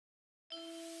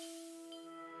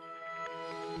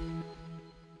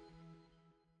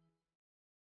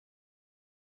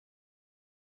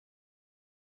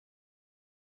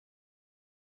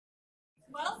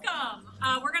Welcome.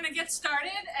 We're going to get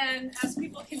started, and as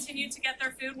people continue to get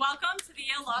their food, welcome to the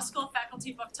Yale Law School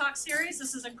Faculty Book Talk Series.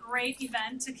 This is a great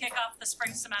event to kick off the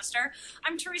spring semester.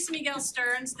 I'm Teresa Miguel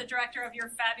Stearns, the director of your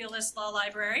fabulous law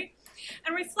library.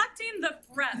 And reflecting the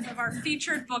breadth of our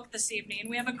featured book this evening,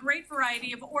 we have a great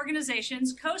variety of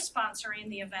organizations co-sponsoring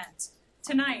the event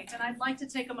tonight, and I'd like to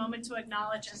take a moment to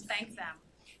acknowledge and thank them.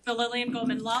 The Lillian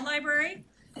Goldman Law Library,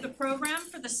 the Program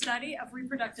for the Study of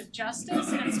Reproductive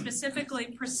Justice, and specifically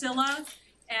Priscilla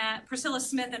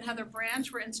Smith and Heather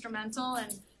Branch were instrumental in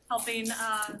helping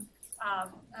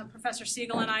Professor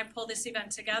Siegel and I pull this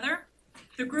event together.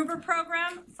 The Gruber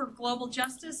Program for Global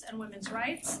Justice and Women's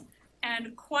Rights,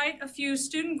 and quite a few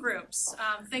student groups.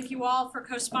 Thank you all for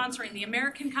co-sponsoring the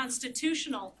American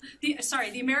Constitution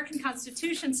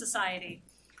Society,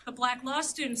 the Black Law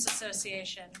Students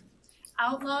Association,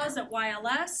 Outlaws at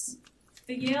YLS,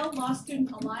 the Yale Law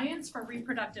Student Alliance for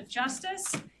Reproductive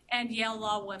Justice, and Yale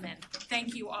Law Women.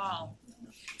 Thank you all.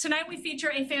 Tonight we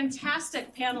feature a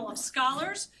fantastic panel of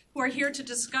scholars who are here to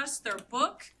discuss their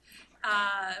book,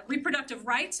 Reproductive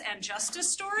Rights and Justice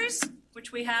Stories,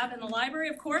 which we have in the library,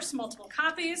 of course, multiple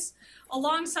copies,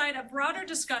 alongside a broader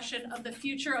discussion of the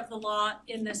future of the law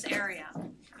in this area.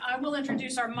 I will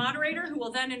introduce our moderator, who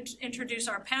will then introduce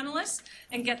our panelists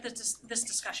and get this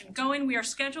discussion going. We are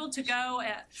scheduled to go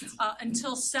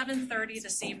until 7:30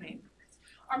 this evening.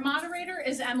 Our moderator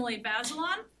is Emily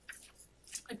Bazelon,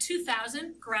 a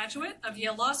 2000 graduate of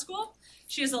Yale Law School.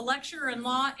 She is a lecturer in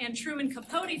law and Truman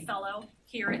Capote Fellow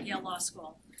here at Yale Law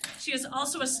School. She is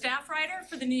also a staff writer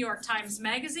for the New York Times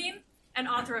Magazine and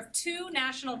author of 2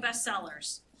 national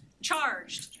bestsellers,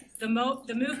 Charged, the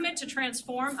Movement to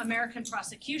Transform American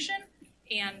Prosecution,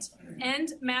 and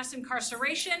End Mass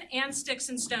Incarceration and Sticks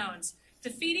and Stones,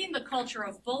 Defeating the Culture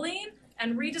of Bullying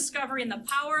and Rediscovering the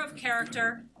Power of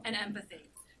Character and Empathy.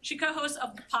 She co-hosts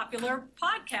a popular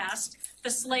podcast,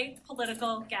 the Slate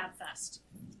Political Gabfest.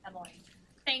 Emily.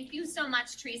 Thank you so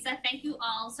much, Teresa. Thank you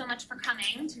all so much for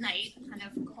coming tonight. Kind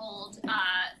of cold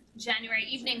January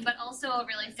evening, but also a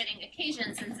really fitting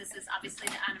occasion since this is obviously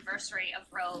the anniversary of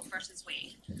Roe versus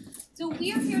Wade. So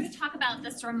we are here to talk about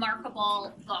this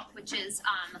remarkable book, which is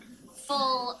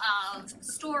full of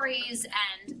stories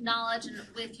and knowledge, and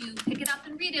if you pick it up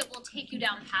and read it, will take you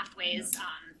down pathways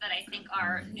that I think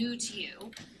are new to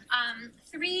you.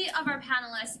 3 of our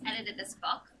panelists edited this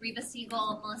book: Reva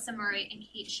Siegel, Melissa Murray, and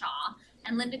Kate Shaw,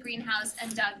 and Linda Greenhouse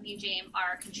and Doug Nugame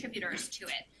are contributors to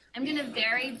it. I'm going to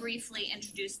very briefly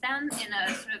introduce them in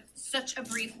a sort of such a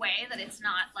brief way that it's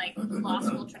not like law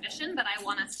school tradition, but I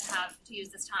want us to use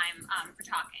this time for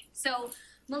talking. So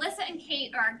Melissa and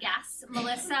Kate are our guests.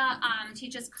 Melissa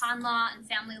teaches con law and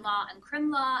family law and crim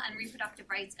law and reproductive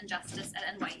rights and justice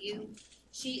at NYU.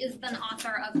 She is the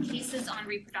author of Cases on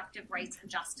Reproductive Rights and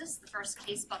Justice, the first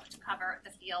case book to cover the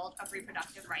field of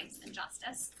reproductive rights and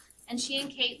justice. And she and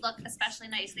Kate look especially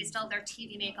nice. They still have their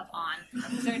TV makeup on.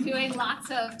 They're doing lots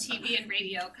of TV and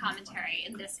radio commentary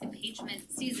in this impeachment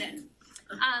season.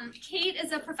 Kate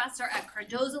is a professor at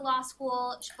Cardozo Law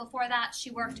School. Before that,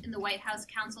 she worked in the White House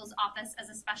counsel's office as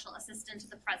a special assistant to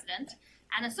the president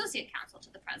and associate counsel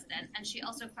to the president. And she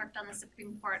also clerked on the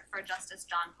Supreme Court for Justice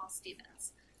John Paul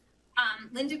Stevens.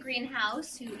 Linda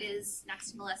Greenhouse, who is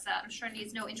next to Melissa, I'm sure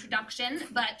needs no introduction,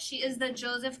 but she is the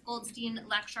Joseph Goldstein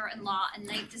Lecturer in Law and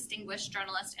Knight Distinguished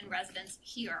Journalist in Residence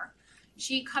here.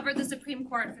 She covered the Supreme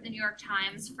Court for the New York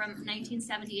Times from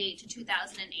 1978 to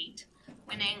 2008,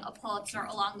 winning a Pulitzer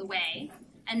along the way.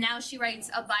 And now she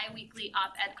writes a bi-weekly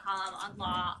op-ed column on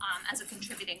law as a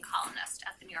contributing columnist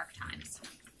at the New York Times.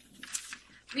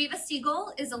 Reva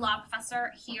Siegel is a law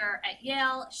professor here at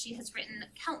Yale. She has written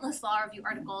countless law review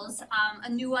articles, a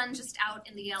new one just out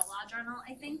in the Yale Law Journal,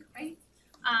 I think, right?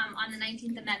 On the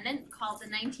 19th Amendment, called The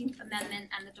 19th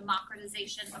Amendment and the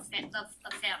Democratization of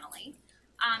Family.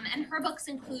 And her books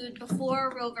include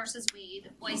Before Roe versus Wade,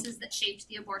 Voices That Shaped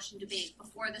the Abortion Debate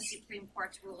Before the Supreme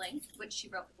Court's Ruling, which she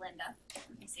wrote with Linda.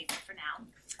 I saved it for now.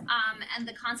 And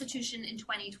The Constitution in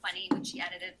 2020, which she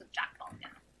edited with Jack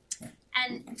Balkin.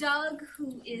 And Doug,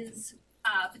 who is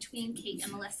between Kate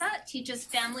and Melissa, teaches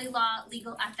family law,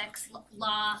 legal ethics,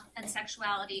 law, and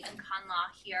sexuality and con law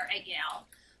here at Yale.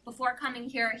 Before coming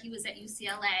here, he was at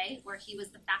UCLA, where he was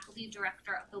the faculty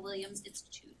director of the Williams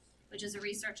Institute, which is a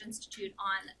research institute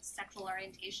on sexual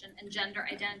orientation and gender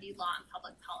identity law and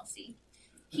public policy.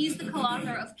 He's the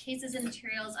co-author of Cases and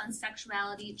Materials on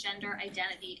Sexuality, Gender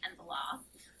Identity, and the Law.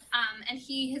 And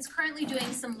he is currently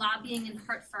doing some lobbying in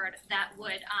Hartford that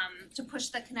would, to push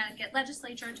the Connecticut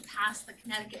legislature to pass the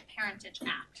Connecticut Parentage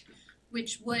Act,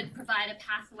 which would provide a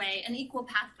pathway, an equal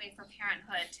pathway for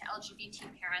parenthood to LGBT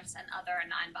parents and other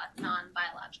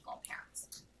non-biological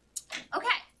parents. Okay,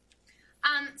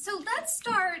 so let's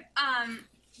start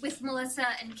with Melissa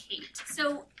and Kate.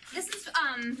 So this is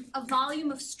a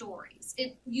volume of stories.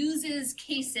 It uses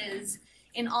cases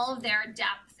in all of their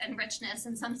depth and richness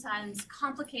and sometimes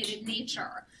complicated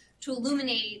nature to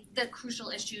illuminate the crucial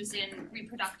issues in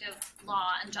reproductive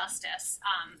law and justice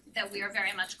that we are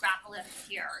very much grappling with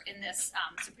here in this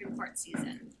Supreme Court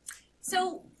season.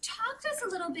 So talk to us a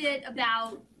little bit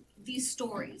about these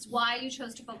stories, why you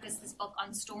chose to focus this book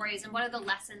on stories, and what are the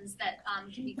lessons that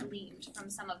can be gleaned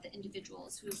from some of the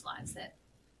individuals whose lives that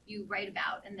you write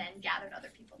about and then gathered other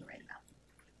people to write about.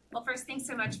 Well, first, thanks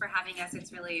so much for having us.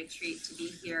 It's really a treat to be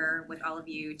here with all of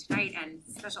you tonight, and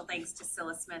special thanks to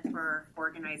Scylla Smith for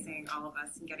organizing all of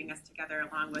us and getting us together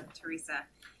along with Teresa.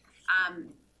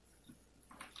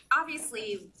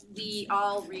 Obviously, we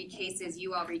all read cases,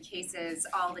 you all read cases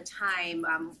all the time.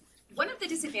 One of the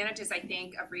disadvantages, I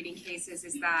think, of reading cases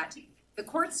is that the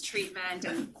court's treatment,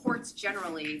 and courts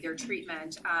generally, their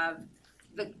treatment of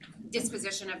the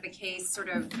disposition of the case sort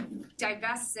of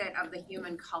divests it of the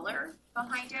human color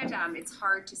behind it. It's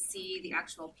hard to see the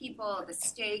actual people, the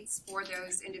stakes for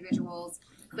those individuals,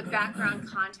 the background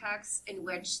context in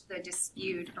which the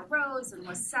dispute arose and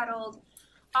was settled.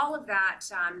 All of that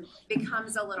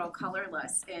becomes a little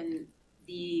colorless in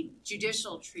the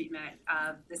judicial treatment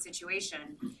of the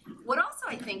situation. What also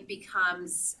I think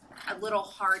becomes a little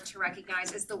hard to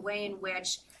recognize is the way in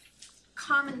which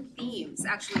common themes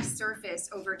actually surface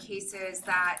over cases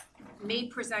that may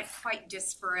present quite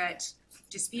disparate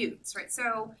disputes, right?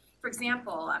 So, for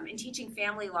example, in teaching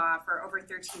family law for over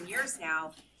 13 years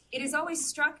now, it has always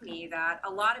struck me that a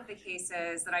lot of the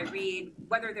cases that I read,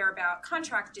 whether they're about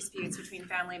contract disputes between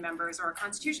family members or a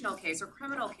constitutional case or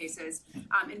criminal cases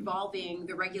involving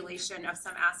the regulation of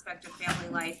some aspect of family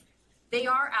life, they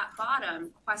are at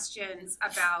bottom questions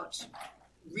about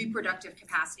reproductive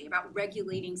capacity, about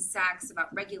regulating sex,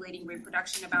 about regulating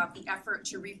reproduction, about the effort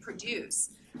to reproduce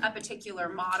a particular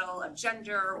model of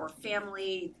gender or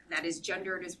family that is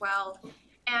gendered as well.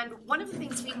 And one of the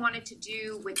things we wanted to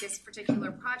do with this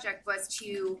particular project was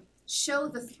to show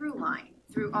the through line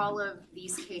through all of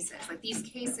these cases. Like these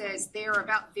cases, they are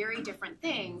about very different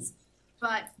things,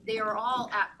 but they are all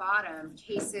at bottom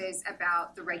cases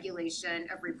about the regulation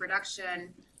of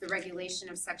reproduction, the regulation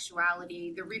of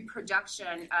sexuality, the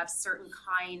reproduction of certain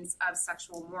kinds of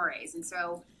sexual mores. And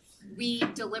so we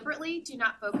deliberately do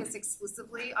not focus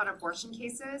exclusively on abortion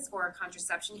cases or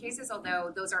contraception cases,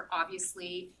 although those are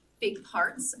obviously big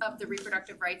parts of the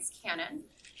reproductive rights canon.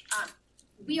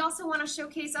 We also want to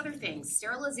showcase other things,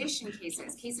 sterilization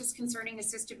cases, cases concerning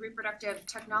assisted reproductive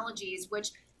technologies,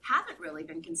 which haven't really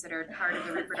been considered part of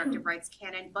the reproductive rights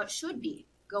canon, but should be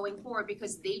going forward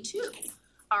because they too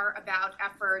are about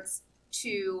efforts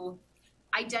to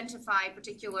identify a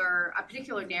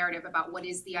particular narrative about what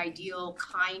is the ideal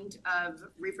kind of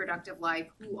reproductive life,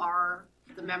 who are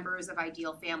the members of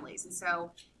ideal families. And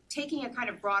so taking a kind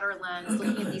of broader lens,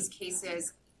 looking at these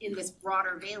cases in this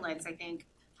broader valence, I think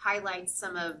highlights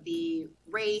some of the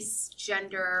race,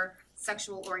 gender,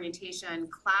 sexual orientation,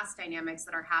 class dynamics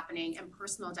that are happening, and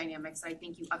personal dynamics that I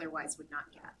think you otherwise would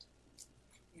not get.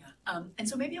 Yeah, and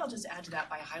so maybe I'll just add to that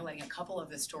by highlighting a couple of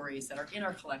the stories that are in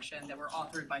our collection that were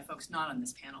authored by folks not on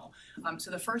this panel.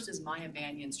 So the first is Maya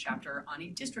Bannion's chapter on a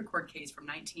district court case from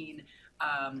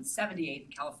 1978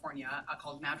 in California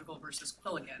called Madrigal versus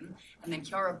Quilligan, and then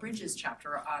Kiara Bridges'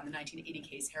 chapter on the 1980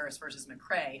 case Harris versus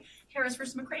McCrae. Harris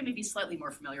versus McCrae may be slightly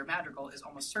more familiar. Madrigal is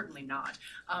almost certainly not.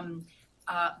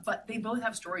 But they both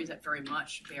have stories that very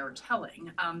much bear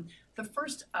telling. The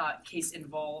first case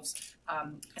involves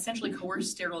essentially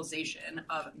coerced sterilization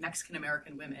of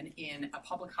Mexican-American women in a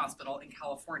public hospital in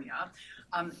California.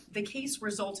 The case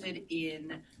resulted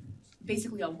in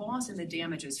basically a loss in the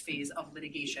damages phase of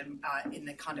litigation in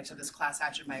the context of this class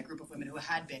action by a group of women who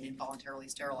had been involuntarily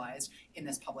sterilized in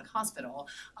this public hospital.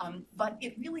 But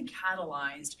it really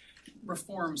catalyzed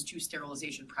reforms to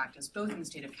sterilization practice, both in the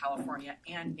state of California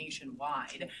and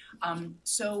nationwide.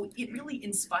 So it really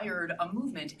inspired a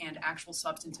movement and actual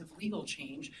substantive legal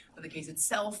change, but the case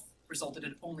itself resulted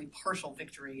in only partial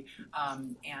victory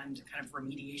and kind of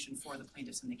remediation for the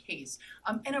plaintiffs in the case.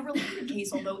 And a related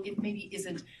case, although it maybe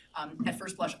isn't at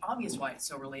first blush obvious why it's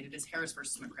so related, is Harris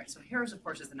versus McCrae. So Harris, of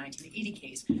course, is the 1980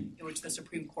 case in which the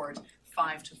Supreme Court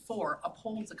 5-4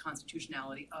 upholds the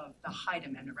constitutionality of the Hyde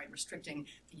Amendment, right, restricting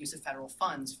the use of federal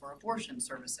funds for abortion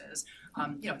services.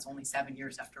 It's only 7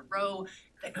 years after Roe.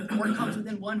 The court comes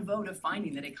within one vote of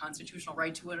finding that a constitutional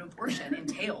right to an abortion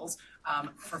entails,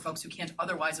 for folks who can't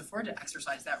otherwise afford to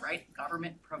exercise that right,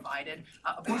 government-provided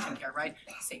abortion care, right?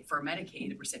 Say for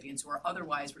Medicaid recipients who are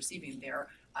otherwise receiving their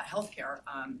healthcare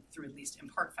through at least in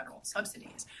part federal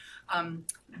subsidies.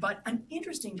 But an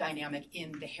interesting dynamic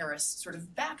in the Harris sort of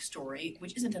backstory,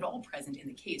 which isn't at all present in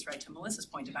the case, right, to Melissa's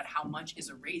point about how much is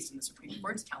erased in the Supreme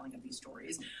Court's telling of these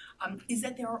stories, is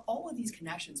that there are all of these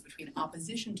connections between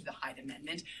opposition to the Hyde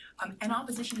Amendment and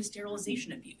opposition to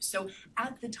sterilization abuse. So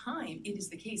at the time, it is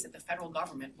the case that the federal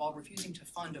government, while refusing to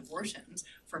fund abortions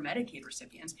for Medicaid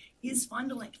recipients, is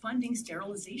funding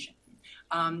sterilization.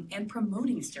 And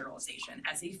promoting sterilization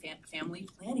as a family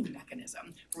planning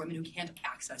mechanism for women who can't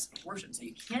access abortion. So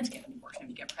you can't get an abortion if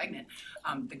you get pregnant.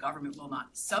 The government will not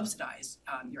subsidize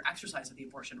your exercise of the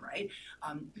abortion right,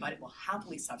 but it will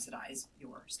happily subsidize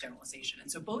your sterilization. And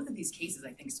so both of these cases,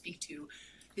 I think, speak to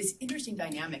this interesting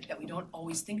dynamic that we don't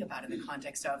always think about in the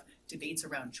context of debates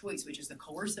around choice, which is the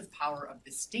coercive power of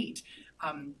the state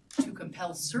to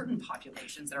compel certain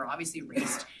populations that are obviously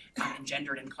raced and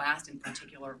gendered and classed in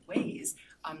particular ways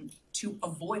to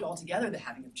avoid altogether the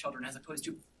having of children, as opposed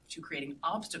to creating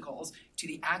obstacles to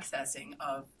the accessing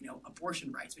of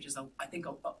abortion rights, which is I think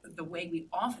the way we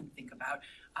often think about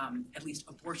at least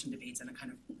abortion debates in a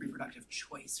kind of reproductive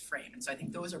choice frame. And so I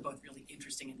think those are both really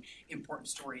interesting and important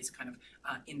stories kind of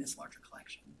in this larger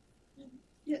collection.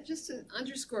 Yeah, just to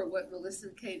underscore what Melissa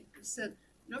and Kate said,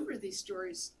 a number of these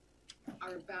stories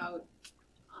are about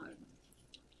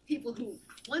people who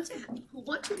want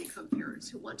to become parents,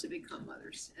 who want to become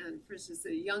mothers. And for instance,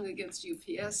 the Young against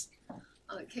UPS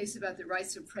case about the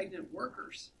rights of pregnant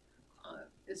workers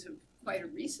is quite a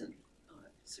recent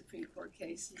Supreme Court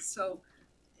case. And so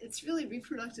it's really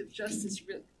reproductive justice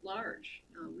writ large.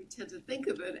 We tend to think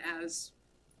of it as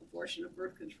abortion or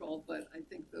birth control, but I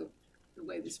think the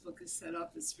way this book is set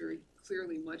up is very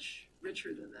clearly much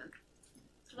richer than that.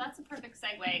 So that's a perfect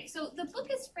segue. So the book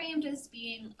is framed as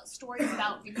being stories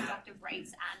about reproductive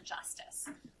rights and justice,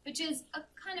 which is a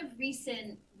kind of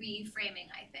recent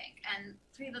reframing, I think. And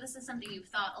Triva, this is something you've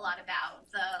thought a lot about,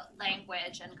 the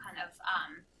language and kind of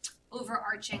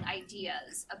overarching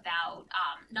ideas about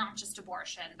not just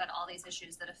abortion, but all these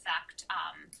issues that affect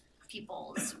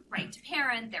people's right to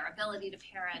parent, their ability to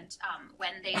parent,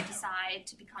 when they decide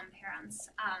to become parents.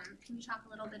 Can you talk a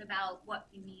little bit about what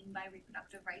you mean by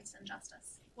reproductive rights and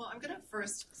justice? Well, I'm going to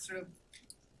first sort of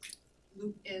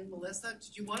loop in Melissa.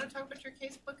 Did you want to talk about your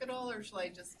casebook at all, or shall I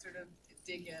just sort of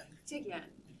dig in? Dig in.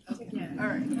 Okay. Dig in. All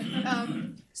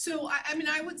right. So, I mean,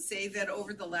 I would say that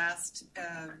over the last,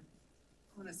 I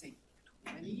want to say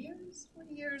 20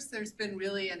 years, there's been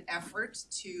really an effort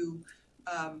to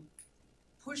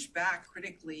push back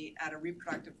critically at a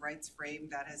reproductive rights frame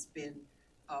that has been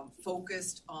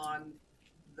focused on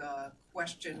the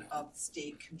question of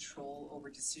state control over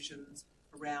decisions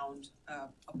around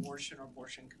abortion or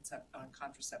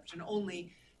contraception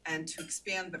only, and to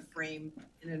expand the frame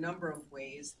in a number of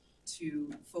ways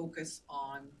to focus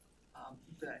on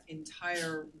the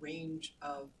entire range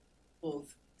of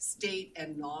both state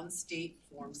and non-state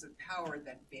forms of power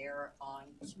that bear on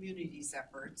communities'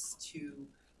 efforts to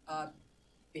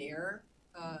bear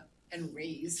and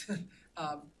raise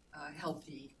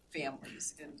healthy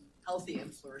families and healthy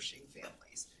and flourishing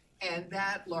families. And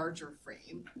that larger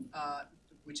frame,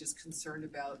 which is concerned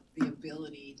about the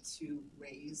ability to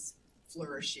raise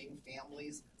flourishing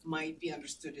families, might be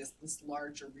understood as this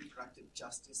larger reproductive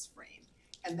justice frame.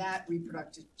 And that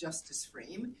reproductive justice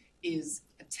frame is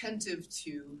attentive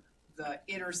to the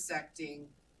intersecting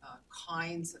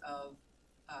kinds of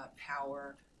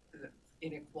power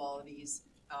inequalities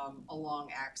along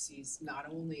axes, not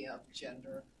only of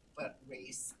gender, but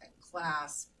race and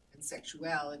class and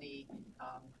sexuality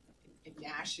and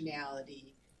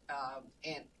nationality,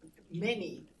 and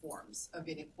many forms of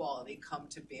inequality come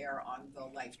to bear on the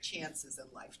life chances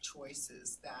and life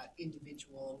choices that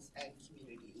individuals and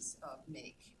communities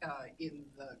make in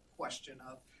the question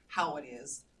of how it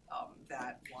is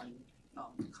that one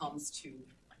comes to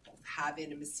have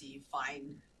intimacy,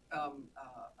 find,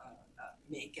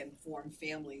 make and form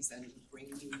families and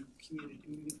bring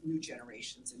new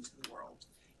generations into the world.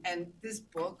 And this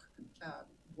book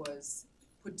was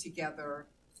put together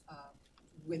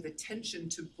with attention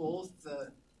to both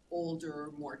the older,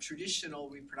 more traditional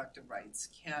reproductive rights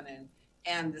canon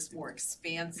and this more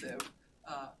expansive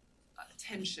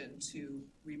attention to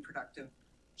reproductive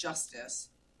justice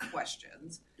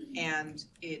questions. And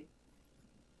it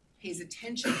pays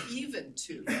attention even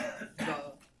to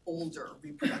the older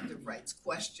reproductive rights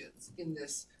questions in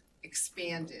this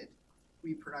expanded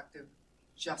reproductive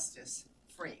justice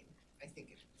frame, I think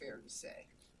it's fair to say.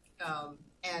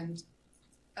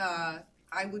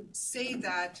 I would say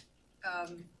that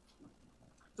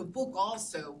the book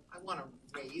also, I want to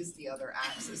raise the other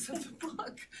axis of the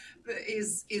book,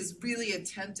 is really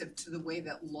attentive to the way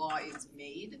that law is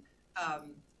made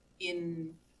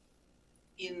in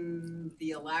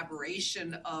the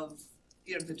elaboration of,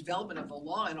 you know, the development of the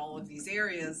law in all of these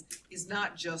areas is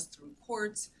not just through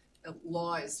courts.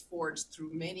 Law is forged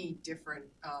through many different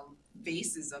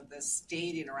bases of the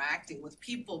state interacting with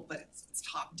people, but it's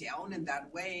top down in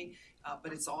that way,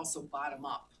 but it's also bottom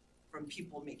up from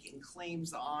people making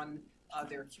claims on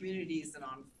their communities and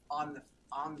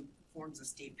on forms of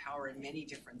state power in many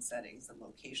different settings and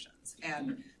locations.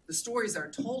 And the stories are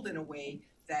told in a way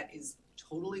that is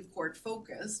totally court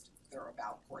focused. They're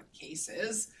about court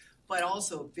cases, but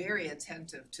also very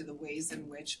attentive to the ways in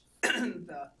which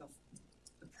the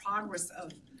progress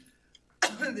of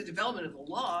the development of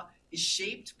the law is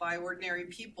shaped by ordinary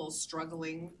people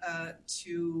struggling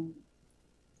to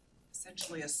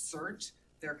essentially assert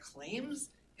their claims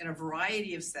in a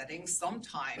variety of settings,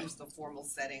 sometimes the formal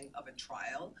setting of a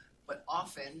trial, but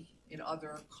often in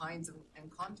other kinds of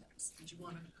and contexts. Did you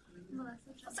want to comment?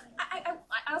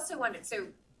 I also wanted, so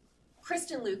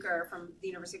Kristen Luker from the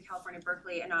University of California,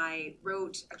 Berkeley, and I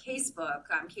wrote a case book,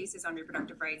 Cases on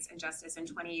Reproductive Rights and Justice in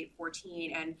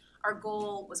 2014, and our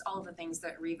goal was all of the things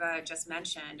that Riva just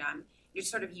mentioned, to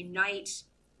sort of unite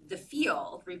the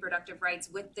field, reproductive rights,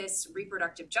 with this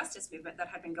reproductive justice movement that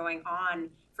had been going on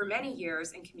for many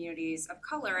years in communities of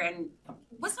color and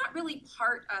was not really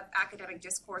part of academic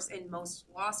discourse in most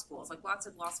law schools. Like, lots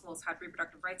of law schools had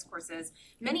reproductive rights courses.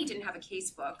 Many didn't have a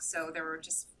case book, so there were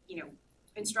just, you know,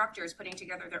 instructors putting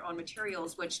together their own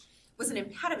materials, which was an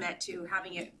impediment to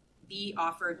having it be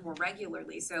offered more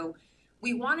regularly. So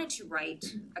we wanted to write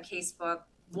a case book,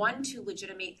 one, to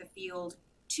legitimate the field,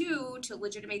 two, to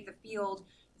legitimate the field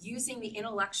using the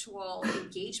intellectual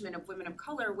engagement of women of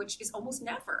color, which has almost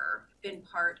never been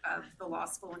part of the law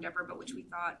school endeavor, but which we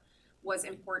thought was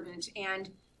important.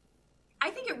 And I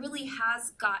think it really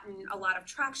has gotten a lot of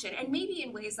traction, and maybe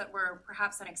in ways that were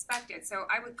perhaps unexpected. So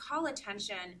I would call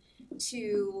attention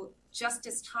to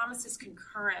Justice Thomas's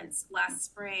concurrence last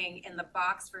spring in the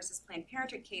Box versus Planned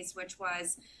Parenthood case, which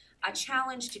was a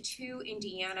challenge to 2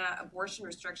 Indiana abortion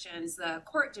restrictions. The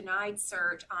court denied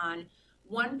cert on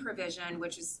one provision,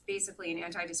 which is basically an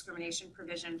anti-discrimination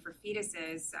provision for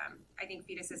fetuses. I think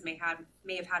fetuses may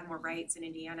have had more rights in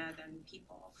Indiana than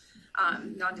people,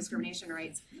 non-discrimination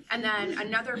rights. And then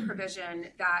another provision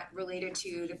that related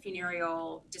to the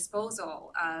funereal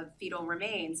disposal of fetal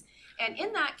remains. And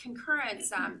in that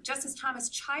concurrence, Justice Thomas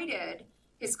chided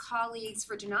his colleagues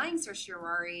for denying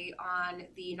certiorari on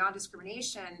the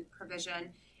non-discrimination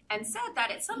provision, and said that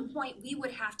at some point we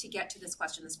would have to get to this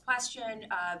question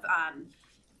of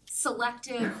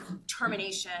selective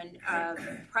termination of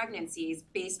pregnancies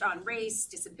based on race,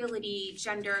 disability,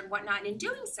 gender, and whatnot. And in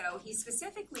doing so, he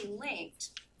specifically linked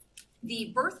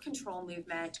the birth control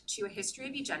movement to a history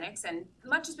of eugenics, and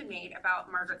much has been made about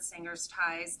Margaret Sanger's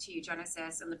ties to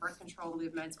eugenicists and the birth control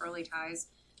movement's early ties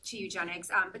to eugenics.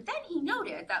 But then he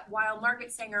noted that while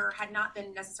Margaret Sanger had not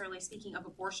been necessarily speaking of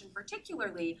abortion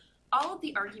particularly, all of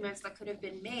the arguments that could have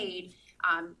been made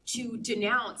to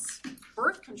denounce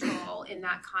birth control in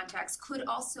that context could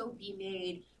also be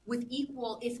made with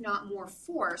equal, if not more,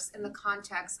 force in the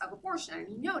context of abortion. And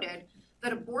he noted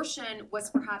that abortion was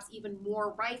perhaps even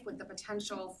more rife with the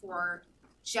potential for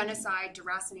genocide,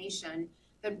 deracination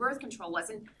than birth control was.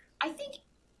 And I think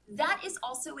that is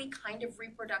also a kind of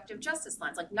reproductive justice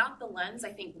lens, like not the lens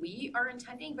I think we are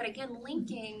intending, but again,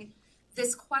 linking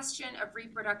this question of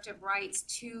reproductive rights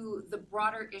to the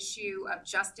broader issue of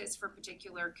justice for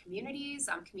particular communities,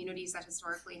 communities that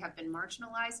historically have been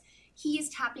marginalized. He is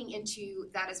tapping into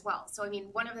that as well. So, I mean,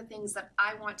 one of the things that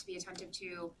I want to be attentive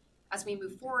to as we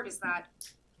move forward is that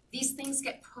these things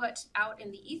get put out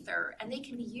in the ether and they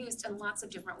can be used in lots of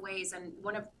different ways. And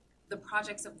one of the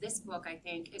projects of this book, I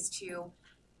think, is to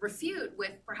refute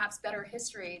with perhaps better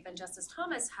history than Justice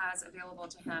Thomas has available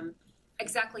to him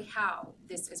exactly how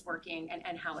this is working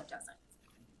and how it doesn't.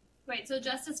 Right, so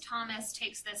Justice Thomas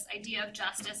takes this idea of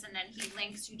justice and then he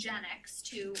links eugenics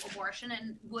to abortion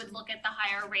and would look at the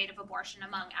higher rate of abortion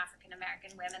among African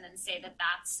American women and say that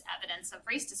that's evidence of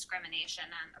race discrimination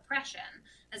and oppression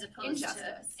as opposed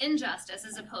to injustice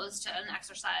as opposed to an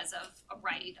exercise of a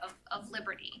right of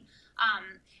liberty.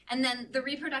 And then the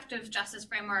reproductive justice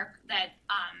framework that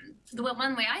the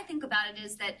one way I think about it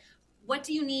is that what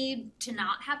do you need to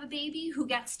not have a baby? Who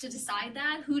gets to decide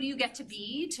that? Who do you get to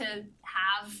be to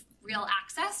have real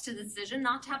access to the decision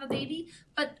not to have a baby?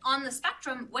 But on the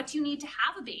spectrum, what do you need to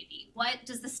have a baby? What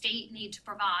does the state need to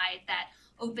provide that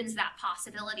opens that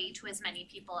possibility to as many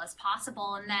people as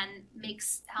possible, and then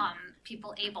makes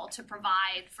people able to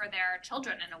provide for their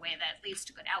children in a way that leads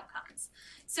to good outcomes.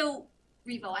 So,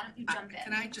 Revo, why don't you jump in?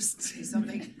 Can I just say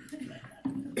something?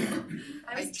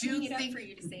 I was teeing it up for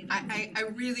you to say that.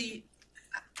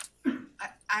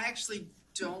 I actually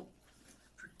don't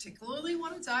particularly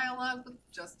want to dialogue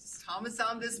with Justice Thomas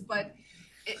on this, but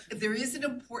there is an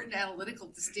important analytical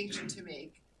distinction to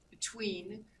make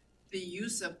between the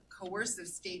use of coercive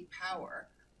state power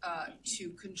to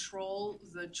control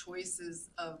the choices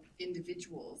of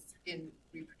individuals in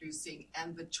reproducing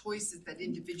and the choices that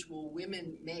individual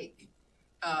women make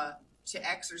to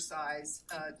exercise,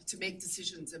 to make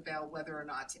decisions about whether or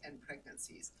not to end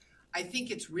pregnancies. I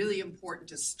think it's really important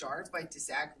to start by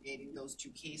disaggregating those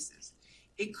two cases.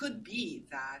 It could be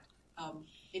that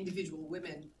individual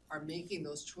women are making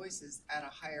those choices at a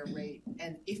higher rate,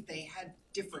 and if they had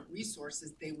different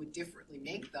resources, they would differently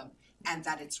make them, and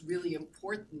that it's really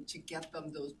important to get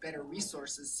them those better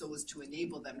resources so as to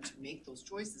enable them to make those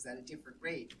choices at a different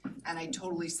rate. And I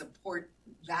totally support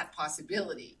that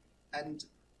possibility, and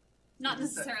not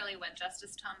necessarily what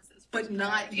Justice Thomas is. But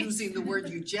not using the word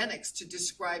eugenics to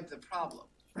describe the problem.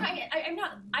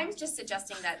 I'm just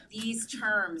suggesting that these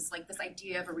terms, like this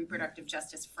idea of a reproductive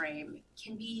justice frame,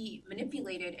 can be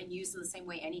manipulated and used in the same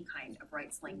way any kind of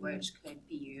rights language could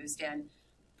be used. And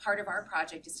part of our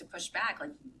project is to push back,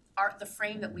 like the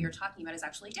frame that we are talking about is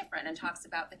actually different and talks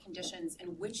about the conditions in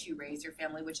which you raise your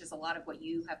family, which is a lot of what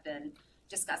you have been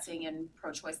discussing in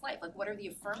pro-choice life. Like, what are the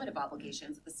affirmative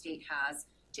obligations that the state has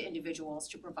to individuals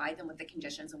to provide them with the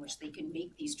conditions in which they can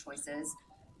make these choices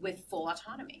with full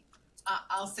autonomy?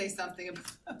 I will say something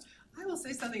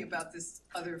about this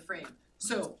other frame.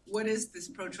 So, what is this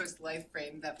pro-choice life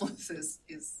frame that Melissa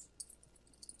is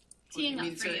teeing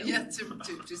up for you? Yeah,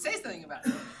 to say something about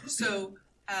it. So,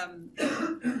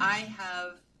 I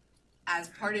have, as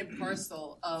part and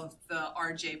parcel of the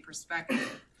RJ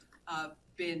perspective,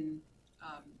 been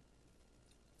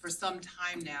for some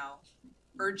time now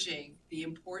urging the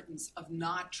importance of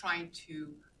not trying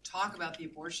to talk about the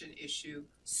abortion issue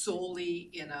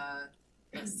solely in a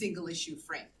single issue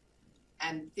frame,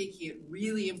 and thinking it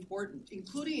really important,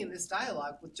 including in this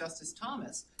dialogue with Justice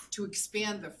Thomas, to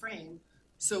expand the frame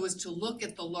so as to look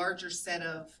at the larger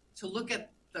to look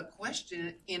at the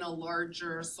question in a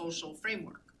larger social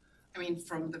framework. I mean,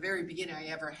 from the very beginning I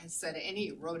ever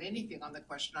wrote anything on the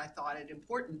question, I thought it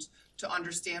important to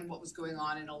understand what was going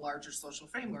on in a larger social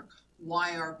framework.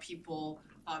 Why are people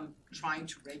trying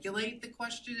to regulate the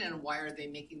question, and why are they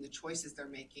making the choices they're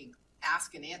making?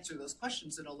 Ask and answer those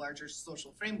questions in a larger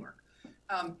social framework.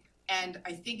 And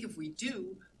I think if we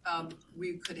do,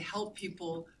 we could help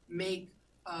people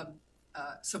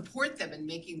support them in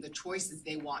making the choices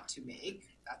they want to make.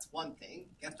 That's one thing.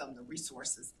 Get them the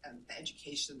resources and the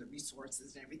education, the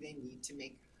resources and everything they need to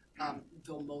make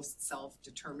the most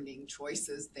self-determining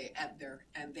choices they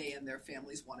and their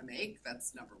families want to make.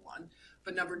 That's number one.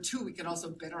 But number two, we can also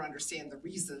better understand the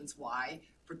reasons why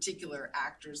particular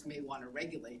actors may want to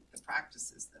regulate the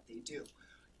practices that they do.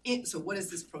 So what is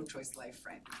this pro-choice life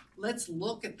frame? Let's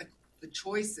look at the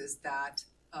choices that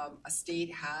a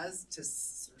state has to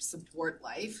support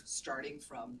life, starting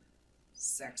from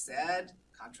sex ed,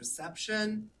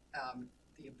 contraception,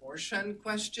 the abortion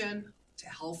question, to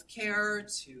health care,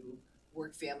 to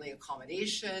work-family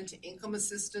accommodation, to income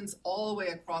assistance, all the way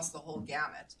across the whole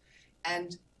gamut.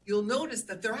 And you'll notice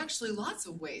that there are actually lots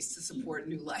of ways to support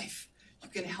new life. You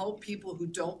can help people who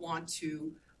don't want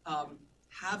to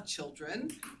have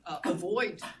children,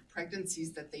 avoid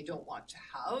pregnancies that they don't want to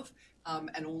have,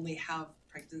 and only have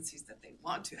pregnancies that they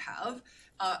want to have.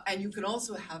 And you can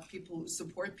also have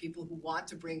support people who want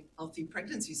to bring healthy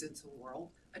pregnancies into the world,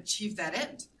 achieve that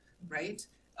end, right?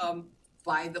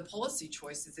 By the policy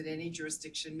choices that any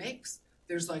jurisdiction makes.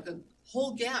 There's like a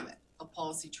whole gamut of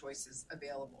policy choices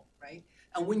available, right?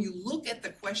 And when you look at the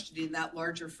question in that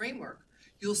larger framework,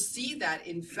 you'll see that,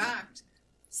 in fact,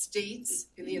 states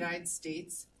in the United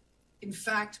States, in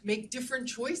fact, make different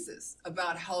choices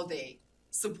about how they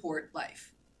support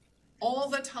life. All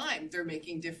the time, they're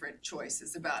making different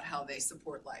choices about how they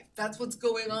support life. That's what's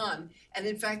going on. And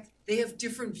in fact, they have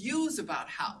different views about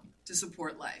how to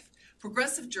support life.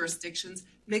 Progressive jurisdictions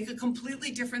make a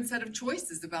completely different set of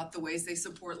choices about the ways they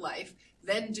support life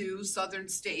than do southern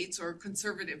states or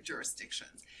conservative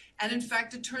jurisdictions. And in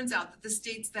fact, it turns out that the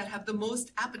states that have the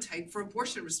most appetite for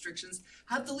abortion restrictions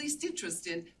have the least interest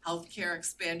in healthcare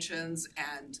expansions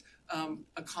and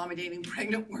accommodating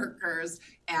pregnant workers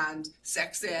and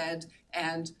sex ed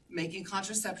and making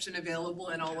contraception available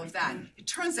and all of that. It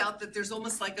turns out that there's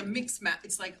almost like a mixed match.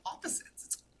 It's like opposites.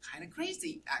 It's kind of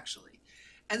crazy, actually.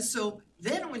 And so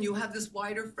then when you have this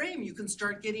wider frame, you can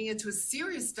start getting into a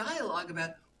serious dialogue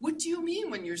about what do you mean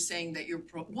when you're saying that you're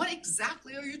what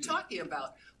exactly are you talking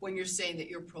about when you're saying that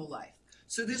you're pro-life?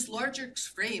 So this larger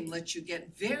frame lets you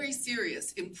get very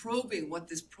serious in probing what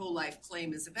this pro-life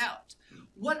claim is about.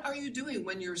 What are you doing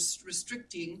when you're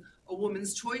restricting a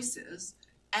woman's choices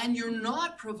and you're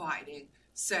not providing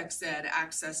sex ed,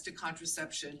 access to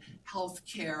contraception, health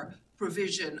care,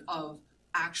 provision of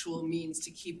actual means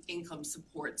to keep income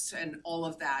supports and all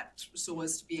of that so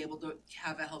as to be able to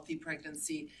have a healthy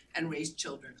pregnancy and raise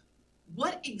children?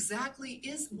 What exactly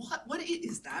is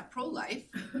that pro-life?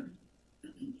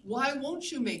 Why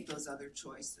won't you make those other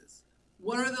choices?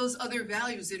 What are those other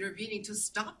values intervening to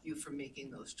stop you from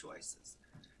making those choices?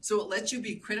 So it lets you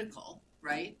be critical,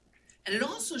 right? And it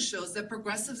also shows that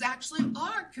progressives actually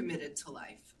are committed to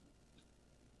life.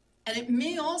 And it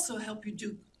may also help you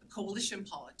do coalition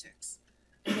politics.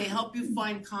 It may help you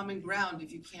find common ground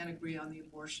if you can't agree on the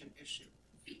abortion issue.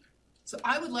 So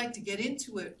I would like to get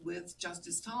into it with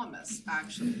Justice Thomas,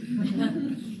 actually.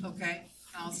 Okay,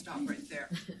 I'll stop right there.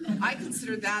 I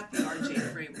consider that the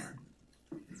RJ framework.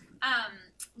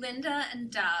 Linda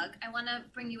and Doug, I want to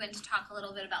bring you in to talk a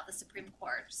little bit about the Supreme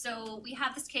Court. So we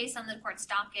have this case on the court's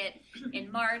docket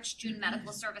in March, June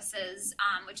Medical Services,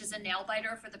 which is a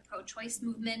nail-biter for the pro-choice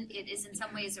movement. It is in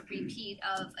some ways a repeat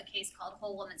of a case called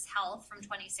Whole Woman's Health from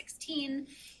 2016,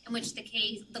 in which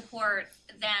the court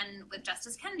then, with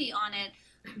Justice Kennedy on it,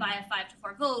 by a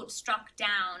 5-4 vote, struck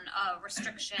down a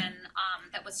restriction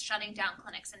that was shutting down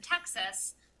clinics in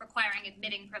Texas, requiring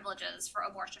admitting privileges for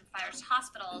abortion providers to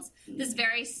hospitals. This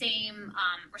very same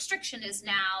restriction is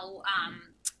now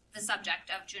the subject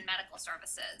of June Medical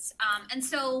Services. And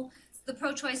so the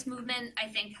pro-choice movement, I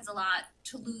think, has a lot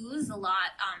to lose, a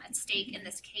lot at stake in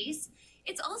this case.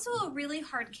 It's also a really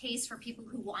hard case for people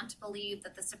who want to believe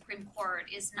that the Supreme Court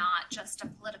is not just a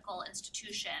political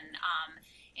institution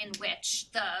in which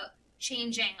the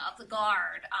changing of the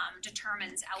guard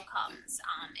determines outcomes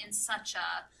in such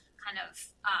a kind of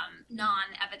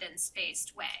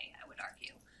non-evidence-based way, I would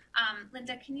argue.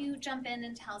 Linda, can you jump in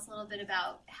and tell us a little bit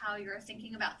about how you're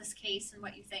thinking about this case and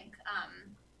what you think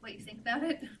about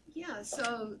it? Yeah,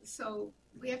 so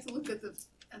we have to look at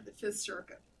the Fifth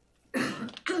Circuit,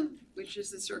 which is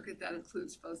the circuit that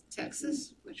includes both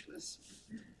Texas, which was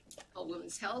Whole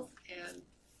Woman's Health, and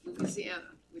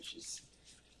Louisiana, which is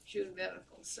June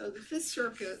Medical. So the Fifth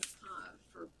Circuit,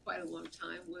 for quite a long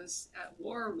time, was at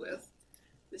war with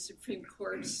the Supreme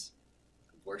Court's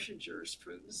abortion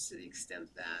jurisprudence to the extent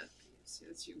that,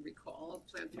 as you recall,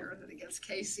 Planned Parenthood against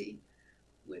Casey,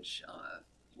 which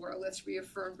more or less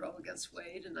reaffirmed Roe against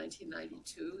Wade in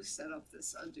 1992, set up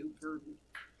this undue burden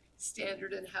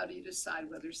standard, and how do you decide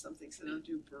whether something's an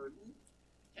undue burden?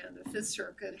 And the Fifth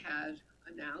Circuit had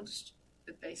announced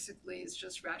that basically it's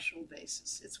just rational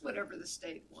basis. It's whatever the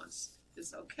state wants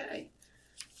is okay.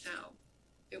 Now,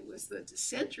 it was the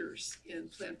dissenters in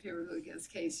Planned Parenthood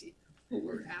against Casey who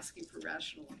were asking for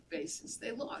rational basis.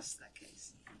 They lost that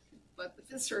case. But the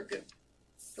Fifth Circuit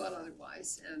thought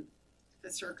otherwise, and the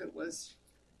Fifth Circuit was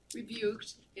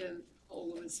rebuked in Whole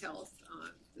Woman's Health on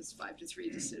this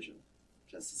 5-3 decision,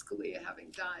 Justice Scalia having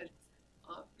died,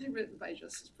 and written by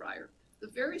Justice Breyer. The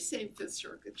very same Fifth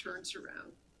Circuit turns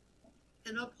around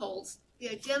and upholds the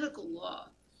identical law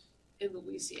in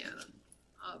Louisiana.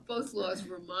 Both laws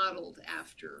were modeled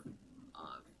after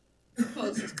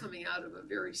proposals coming out of a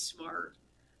very smart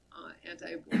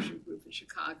anti-abortion group in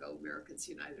Chicago, Americans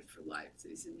United for Life.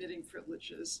 These admitting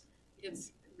privileges in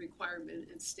requirement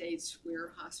in states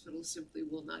where hospitals simply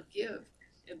will not give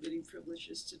admitting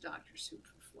privileges to doctors who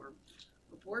perform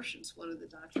abortions. One of the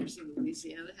doctors in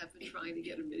Louisiana have been trying to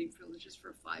get admitting privileges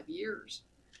for 5 years.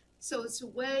 So it's a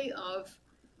way of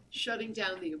shutting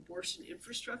down the abortion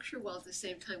infrastructure while at the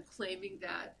same time claiming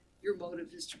that your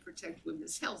motive is to protect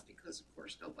women's health, because of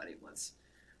course nobody wants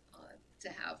to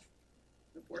have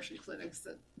abortion clinics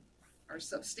that are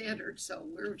substandard, so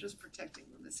we're just protecting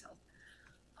women's health.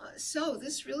 So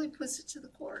this really puts it to the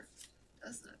court,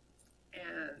 doesn't it?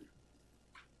 And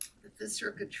the Fifth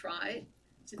Circuit tried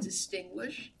to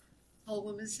distinguish Whole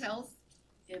Woman's Health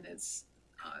in its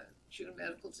June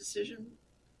Medical decision,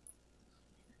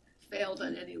 failed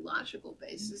on any logical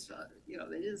basis.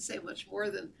 They didn't say much more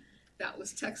than that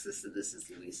was Texas and this is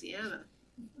Louisiana.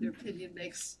 Their opinion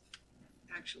makes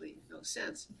actually no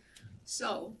sense.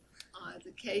 So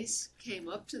the case came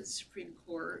up to the Supreme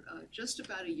Court just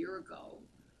about a year ago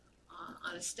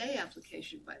on a stay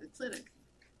application by the clinic,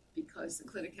 because the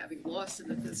clinic, having lost in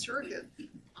the Fifth Circuit,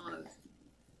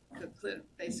 the clinic,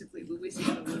 basically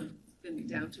Louisiana would have been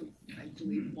down to, I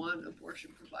believe, one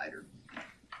abortion provider,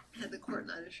 had the court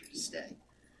not issued a stay.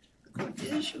 The the court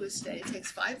did issue a stay. It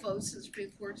takes 5 votes for the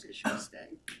Supreme Court to issue a stay.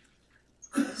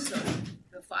 So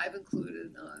the 5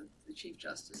 included the Chief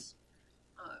Justice.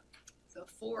 The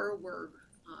 4 were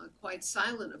quite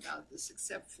silent about this,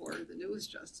 except for the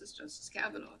newest Justice, Justice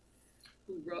Kavanaugh,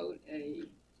 who wrote an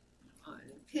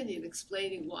opinion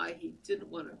explaining why he didn't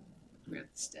want to grant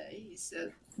the stay. He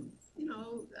said,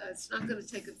 it's not going to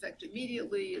take effect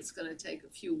immediately. It's going to take a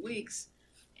few weeks,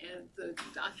 and the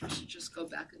doctors should just go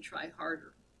back and try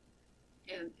harder.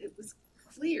 And it was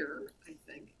clear, I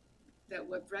think, that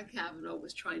what Brett Kavanaugh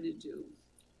was trying to do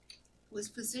was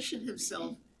position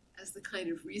himself as the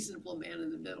kind of reasonable man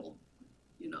in the middle.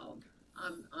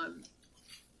 I'm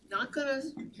not gonna,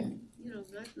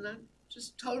 not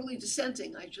just totally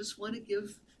dissenting. I just want to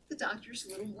give the doctors a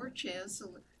little more chance,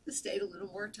 the state a little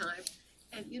more time.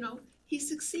 And, he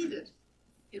succeeded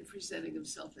in presenting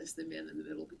himself as the man in the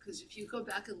middle, because if you go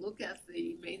back and look at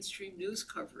the mainstream news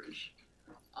coverage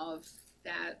of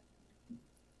that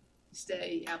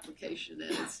stay application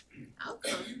and its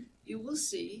outcome, you will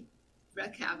see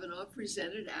Brett Kavanaugh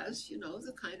presented as,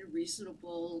 the kind of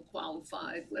reasonable,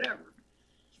 qualified, whatever.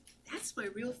 That's my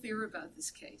real fear about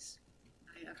this case,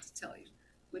 I have to tell you,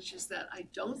 which is that I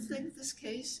don't think this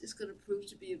case is going to prove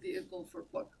to be a vehicle for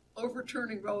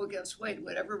overturning Roe against Wade,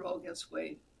 whatever Roe against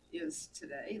Wade is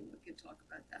today, and we can talk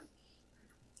about that.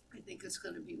 I think it's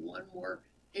going to be one more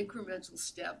incremental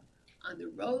step on the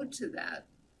road to that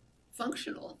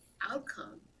functional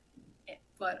outcome.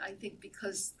 But I think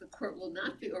because the court will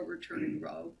not be overturning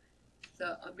Roe,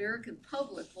 the American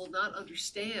public will not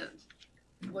understand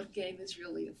what game is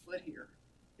really afoot here.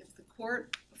 If the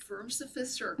court affirms the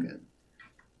Fifth Circuit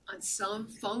on some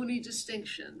phony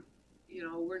distinction,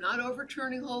 we're not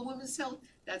overturning whole women's health,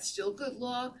 that's still good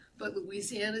law, but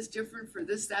Louisiana is different for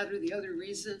this, that, or the other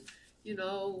reason,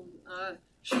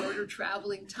 shorter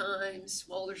traveling time,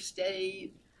 smaller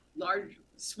state,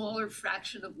 smaller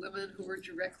fraction of women who are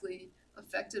directly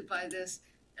affected by this,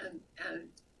 and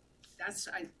that's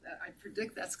I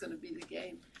predict that's going to be the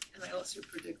game, and I also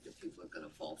predict that people are going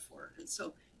to fall for it. And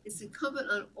so it's incumbent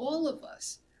on all of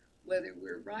us, whether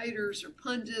we're writers or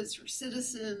pundits or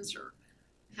citizens or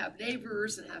have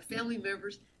neighbors and have family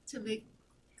members, to make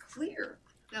clear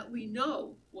that we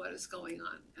know what is going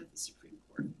on at the Supreme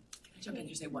Court. Can I jump in and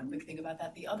just say one quick thing about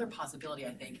that? The other possibility,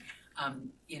 I think,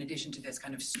 in addition to this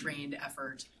kind of strained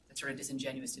effort that's sort of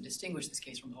disingenuous to distinguish this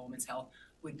case from whole women's health,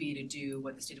 would be to do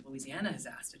what the state of Louisiana has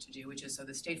asked it to do, which is, so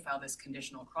the state filed this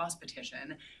conditional cross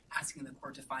petition asking the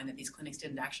court to find that these clinics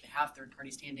didn't actually have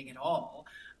third-party standing at all.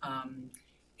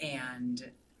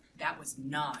 And that was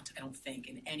not, I don't think,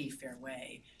 in any fair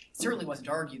way, certainly wasn't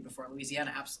argued before.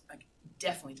 Louisiana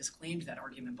definitely disclaimed that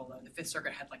argument below. The Fifth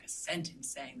Circuit had like a sentence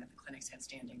saying that the clinics had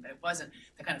standing, but it wasn't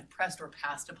the kind of pressed or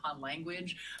passed upon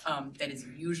language that is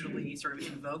usually sort of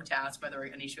invoked to ask whether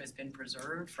an issue has been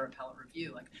preserved for appellate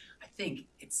review. I think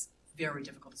it's very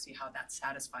difficult to see how that's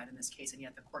satisfied in this case, and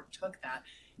yet the court took that,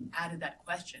 added that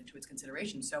question to its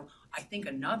consideration. So I think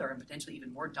another and potentially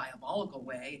even more diabolical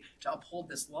way to uphold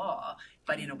this law,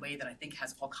 but in a way that I think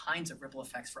has all kinds of ripple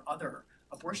effects for other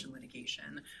abortion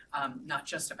litigation, not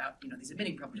just about these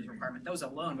admitting privileges requirement. Those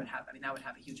alone would have, that would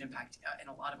have a huge impact in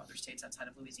a lot of other states outside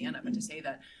of Louisiana. But to say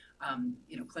that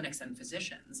clinics and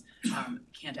physicians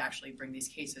can't actually bring these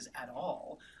cases at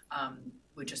all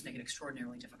would just make it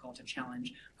extraordinarily difficult to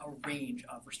challenge a range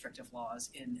of restrictive laws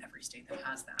in every state that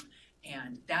has them.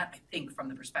 And that, I think, from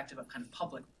the perspective of kind of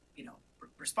public,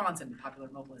 response and popular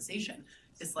mobilization,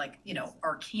 is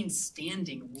arcane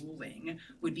standing ruling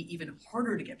would be even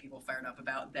harder to get people fired up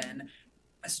about than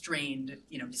a strained,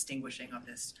 distinguishing of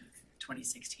this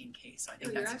 2016 case. So I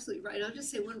think you're absolutely right. I'll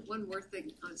just say one more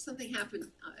thing. Something happened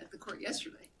at the court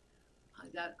yesterday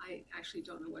that I actually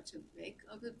don't know what to make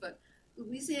of it, but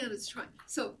Louisiana's trying.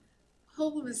 So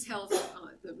whole women's health,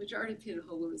 the majority opinion of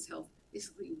whole women's health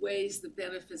basically weighs the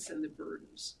benefits and the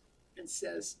burdens and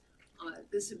says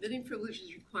this admitting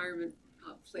privileges requirement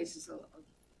places a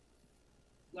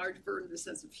large burden in the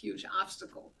sense of huge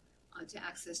obstacle to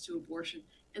access to abortion.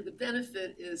 And the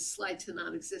benefit is slight to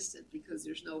non-existent because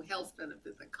there's no health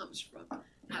benefit that comes from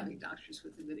having doctors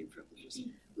with admitting privileges.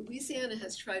 Louisiana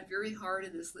has tried very hard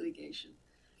in this litigation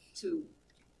to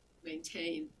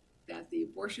maintain that the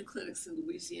abortion clinics in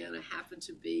Louisiana happen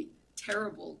to be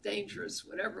terrible, dangerous,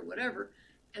 whatever,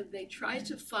 and they tried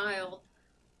to file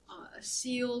a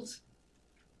sealed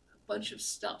bunch of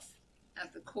stuff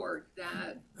at the court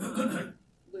that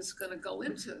was going to go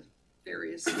into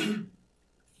various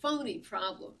phony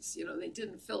problems. They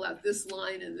didn't fill out this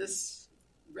line in this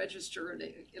register, and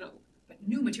But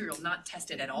new material not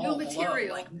tested at all. New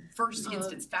material. Below, first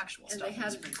instance factual and stuff. they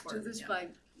had in the Supreme to Court. do this by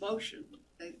motion.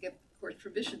 They get the court's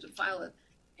permission to file it,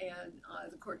 and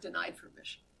the court denied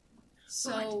permission.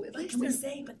 So at But least can we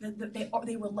say, but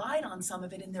they relied on some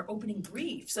of it in their opening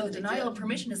brief, so Oh, the they denial did. of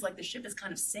permission is like the ship has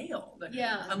kind of sailed.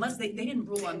 Yeah. Unless they didn't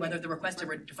rule on whether the request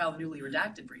to file a newly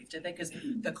redacted brief, did they? Because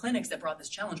the clinics that brought this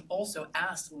challenge also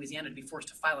asked Louisiana to be forced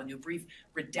to file a new brief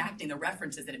redacting the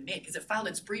references that it made, because it filed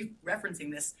its brief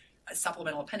referencing this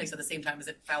supplemental appendix at the same time as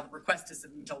it filed the request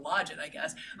to lodge it, I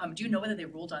guess. Do you know whether they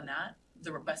ruled on that,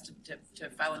 the request to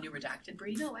file a new redacted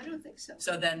brief? No, I don't think so.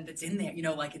 So then it's in there,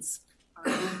 like it's,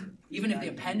 even if the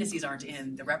appendices aren't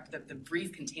in, the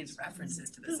brief contains references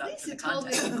to the But at least to the it told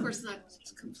me, content. of course, not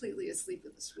completely asleep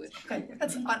at the switch. Okay,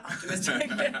 that's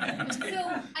optimistic.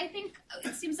 So I think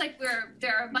it seems like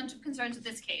there are a bunch of concerns with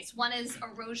this case. One is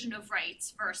erosion of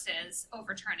rights versus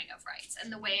overturning of rights,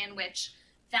 and the way in which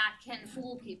that can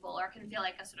fool people or can feel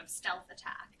like a sort of stealth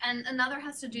attack. And another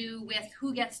has to do with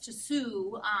who gets to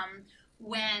sue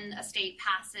when a state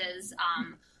passes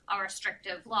a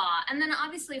restrictive law. And then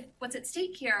obviously what's at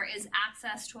stake here is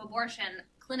access to abortion,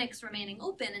 clinics remaining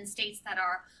open in states that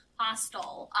are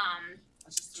hostile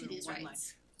to these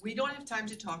rights. We don't have time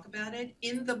to talk about it.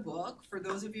 In the book, for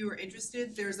those of you who are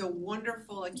interested, there's a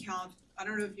wonderful account. I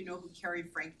don't know if you know who Carrie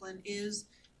Franklin is.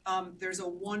 There's a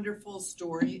wonderful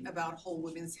story about whole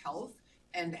women's health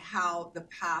and how the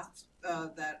path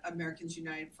that Americans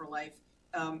United for Life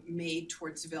made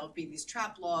towards developing these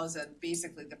trap laws and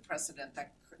basically the precedent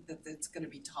that's going to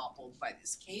be toppled by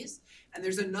this case. And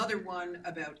there's another one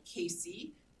about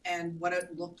Casey and what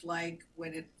it looked like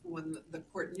when the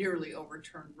court nearly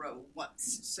overturned Roe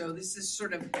once. So this is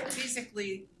sort of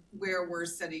basically where we're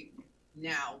sitting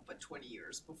now, but 20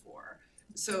 years before.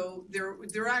 So there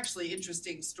are actually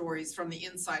interesting stories from the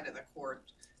inside of the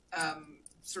court,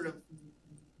 sort of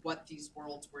what these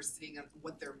worlds we're sitting and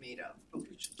what they're made of, but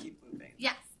we should keep moving.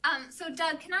 Yes. So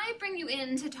Doug, can I bring you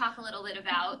in to talk a little bit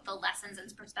about the lessons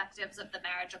and perspectives of the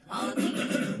marriage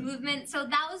equality movement? So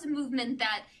that was a movement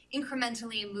that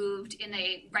incrementally moved in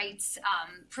a rights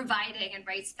providing and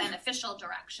rights beneficial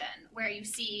direction, where you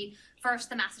see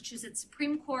first the Massachusetts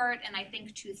Supreme Court and I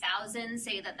think 2000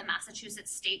 say that the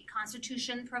Massachusetts state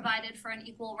constitution provided for an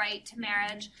equal right to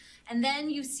marriage. And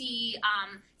then you see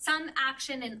some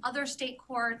action in other state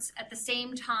courts at the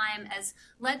same time as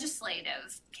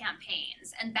legislative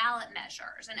campaigns and ballot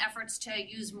measures and efforts to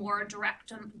use more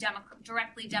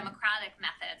directly democratic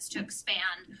methods to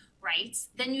expand rights.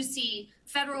 Then you see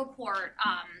federal court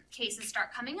cases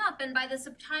start coming up, and by the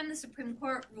time the Supreme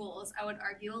Court rules, I would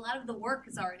argue a lot of the work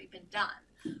has already been done.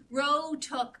 Roe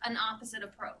took an opposite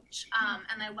approach,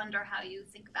 and I wonder how you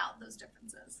think about those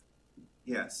differences.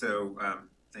 Yeah, so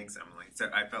thanks, Emily. So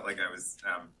I felt like I was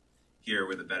here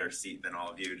with a better seat than all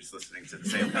of you, just listening to the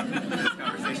same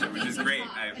conversation, which is great.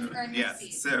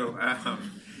 Yes,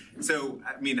 so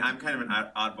I mean, I'm kind of an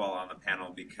oddball on the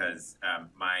panel because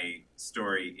my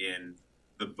story in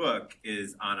the book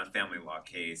is on a family law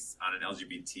case, on an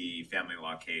LGBT family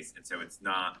law case, and so it's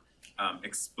not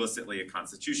explicitly a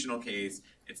constitutional case.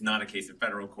 It's not a case in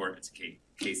federal court. It's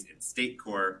a case in state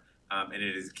court, and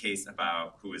it is a case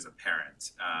about who is a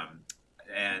parent.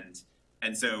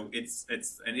 And so it's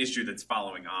an issue that's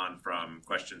following on from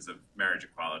questions of marriage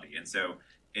equality. And so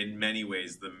in many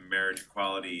ways, the marriage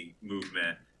equality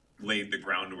movement laid the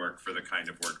groundwork for the kind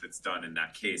of work that's done in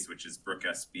that case, which is Brooke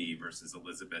S.B. versus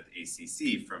Elizabeth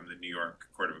ACC from the New York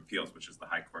Court of Appeals, which is the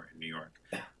High Court in New York.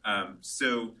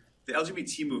 So the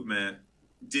LGBT movement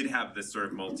did have this sort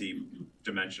of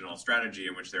multi-dimensional strategy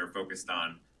in which they were focused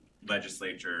on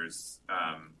legislatures,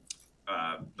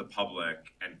 the public,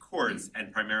 and courts,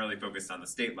 and primarily focused on the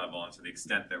state level. And to the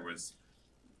extent there was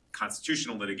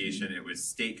constitutional litigation, it was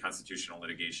state constitutional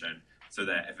litigation, so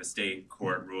that if a state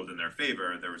court ruled in their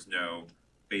favor, there was no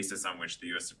basis on which the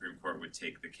U.S. Supreme Court would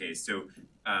take the case. So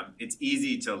it's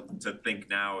easy to think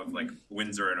now of like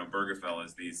Windsor and Obergefell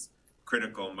as these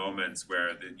critical moments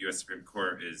where the U.S. Supreme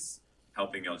Court is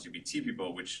helping LGBT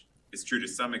people, which is true to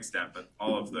some extent, but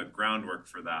all of the groundwork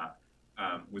for that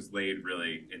was laid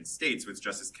really in states, which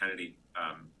Justice Kennedy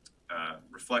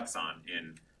reflects on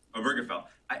in Obergefell.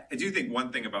 I do think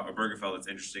one thing about Obergefell that's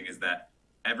interesting is that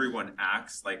everyone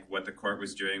acts like what the court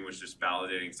was doing was just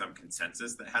validating some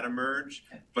consensus that had emerged.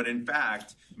 But in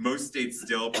fact, most states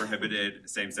still prohibited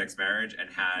same-sex marriage and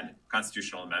had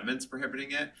constitutional amendments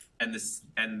prohibiting it.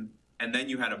 And then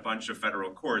you had a bunch of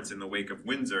federal courts in the wake of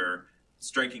Windsor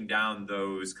striking down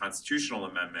those constitutional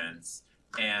amendments,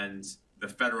 and the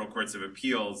federal courts of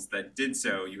appeals that did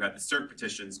so, you had the cert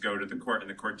petitions go to the court, and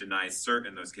the court denies cert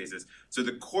in those cases. So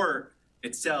the court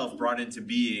itself brought into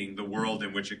being the world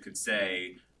in which it could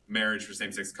say marriage for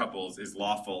same-sex couples is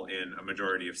lawful in a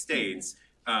majority of states.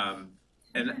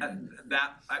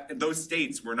 those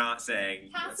states were not saying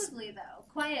Passively though,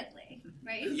 quietly,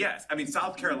 right? yes. I mean,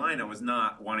 South Carolina was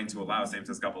not wanting to allow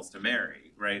same-sex couples to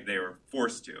marry, right? They were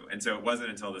forced to. And so it wasn't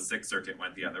until the Sixth Circuit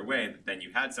went the other way that then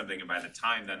you had something, and by the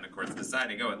time then the court's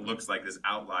deciding, oh, it looks like this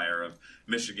outlier of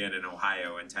Michigan and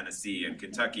Ohio and Tennessee and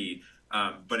Kentucky.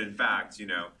 But in fact,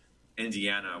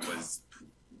 Indiana was,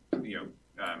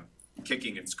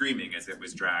 kicking and screaming as it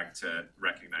was dragged to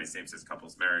recognize same-sex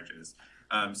couples' marriages.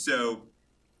 So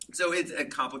it's a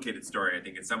complicated story, I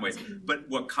think, in some ways. But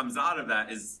what comes out of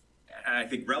that is, I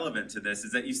think, relevant to this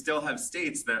is that you still have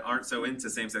states that aren't so into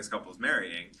same-sex couples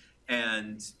marrying,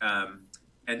 and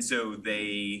so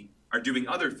they are doing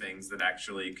other things that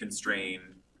actually constrain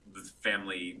the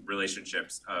family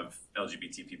relationships of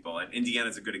LGBT people. And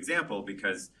Indiana's a good example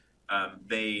because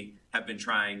they have been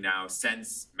trying now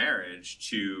since marriage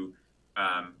to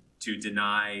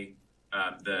deny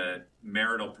the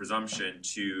marital presumption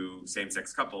to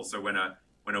same-sex couples. So when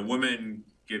a woman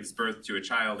gives birth to a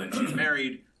child and she's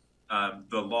married,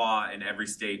 the law in every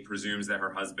state presumes that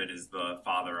her husband is the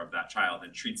father of that child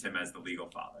and treats him as the legal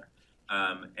father.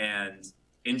 And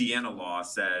Indiana law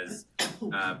says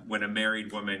when a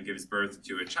married woman gives birth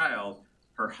to a child,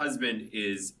 her husband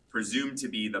is presumed to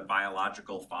be the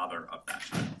biological father of that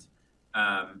child.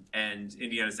 And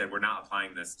Indiana said, we're not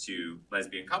applying this to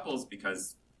lesbian couples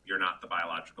because you're not the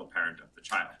biological parent of the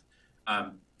child.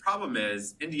 Problem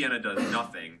is, Indiana does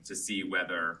nothing to see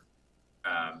whether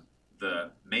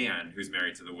the man who's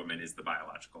married to the woman is the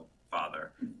biological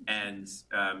father. And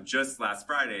just last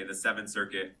Friday, the Seventh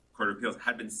Circuit Court of Appeals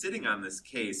had been sitting on this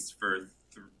case for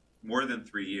more than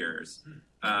 3 years.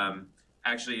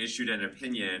 Actually issued an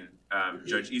opinion,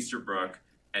 Judge Easterbrook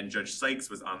and Judge Sykes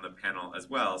was on the panel as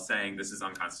well, saying this is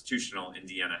unconstitutional.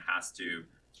 Indiana has to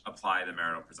apply the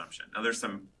marital presumption. Now, there's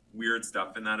some weird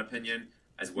stuff in that opinion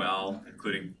as well,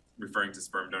 including referring to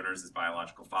sperm donors as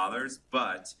biological fathers.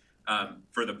 But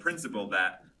for the principle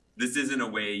that this isn't a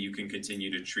way you can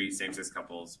continue to treat same-sex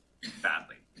couples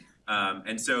badly.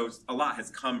 And so a lot has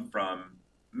come from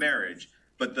marriage.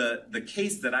 But the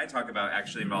case that I talk about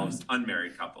actually involves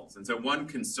unmarried couples. And so one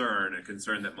concern, a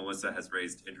concern that Melissa has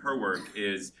raised in her work,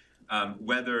 is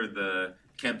whether the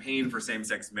campaign for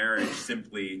same-sex marriage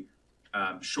simply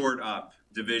shored up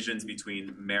divisions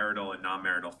between marital and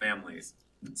non-marital families,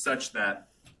 such that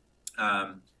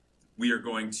we are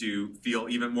going to feel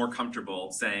even more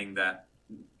comfortable saying that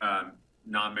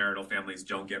non-marital families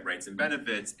don't get rights and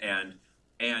benefits,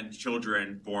 and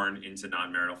children born into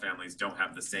non-marital families don't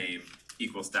have the same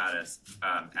equal status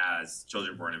as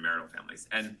children born in marital families.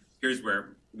 And here's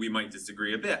where we might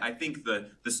disagree a bit. I think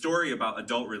the story about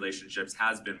adult relationships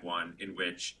has been one in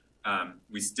which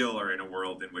we still are in a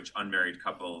world in which unmarried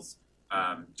couples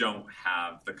don't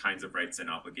have the kinds of rights and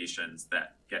obligations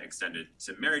that get extended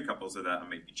to married couples, so that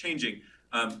might be changing.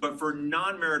 But for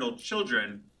non-marital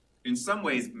children, in some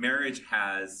ways, marriage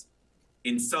has,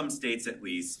 in some states at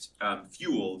least,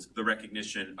 fueled the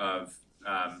recognition of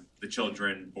the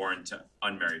children born to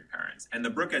unmarried parents. And the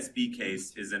Brooke SB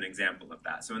case is an example of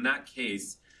that. So in that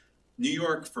case, New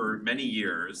York for many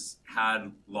years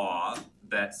had law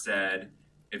that said,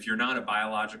 if you're not a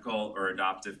biological or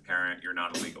adoptive parent, you're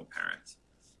not a legal parent.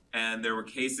 And there were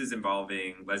cases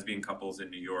involving lesbian couples in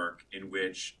New York in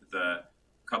which the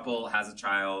couple has a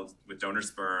child with donor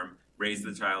sperm, raise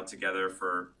the child together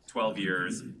for 12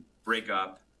 years, break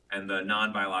up, and the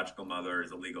non-biological mother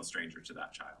is a legal stranger to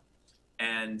that child.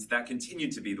 And that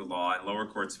continued to be the law, and lower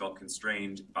courts felt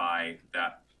constrained by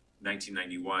that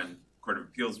 1991 Court of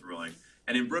Appeals ruling.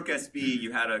 And in Brooke SB,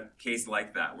 you had a case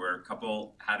like that, where a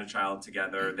couple had a child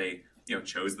together, they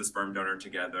chose the sperm donor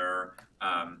together,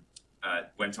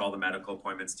 went to all the medical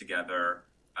appointments together,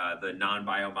 the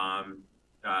non-bio mom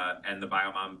and the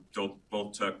bio mom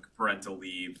both took parental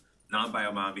leave.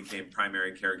 Non-bio mom became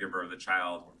primary caregiver of the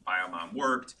child, bio mom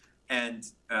worked, and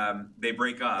they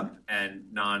break up,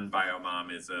 and non-bio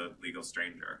mom is a legal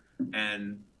stranger.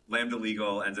 And Lambda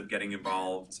Legal ends up getting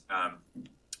involved.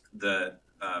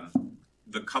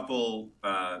 The couple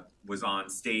was on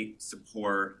state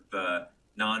support. The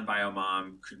non-bio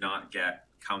mom could not get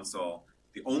counsel.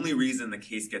 The only reason the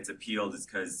case gets appealed is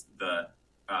because the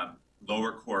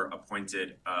lower court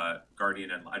appointed a guardian,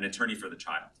 an attorney for the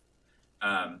child.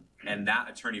 And that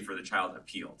attorney for the child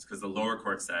appealed because the lower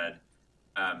court said,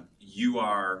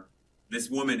 this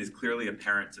woman is clearly a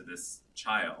parent to this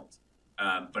child,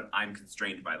 but I'm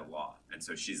constrained by the law. And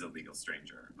so she's a legal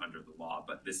stranger under the law,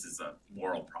 but this is a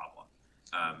moral problem.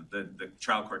 The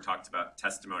trial court talked about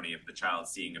testimony of the child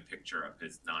seeing a picture of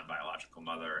his non-biological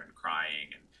mother and crying,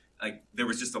 like there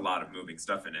was just a lot of moving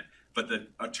stuff in it. But the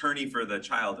attorney for the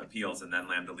child appeals, and then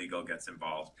Lambda Legal gets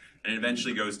involved, and it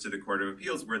eventually goes to the Court of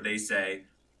Appeals, where they say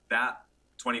that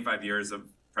 25 years of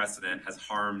precedent has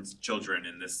harmed children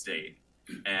in this state,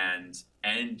 and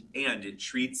it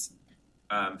treats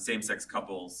same-sex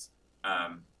couples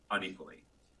unequally,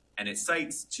 and it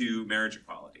cites to marriage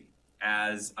equality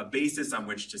as a basis on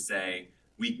which to say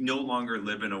we no longer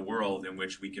live in a world in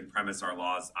which we can premise our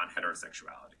laws on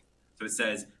heterosexuality. So it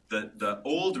says the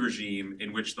old regime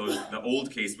in which the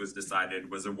old case was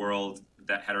decided was a world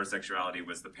that heterosexuality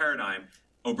was the paradigm.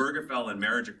 Obergefell and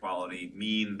marriage equality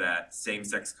mean that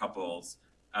same-sex couples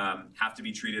have to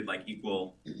be treated like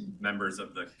equal members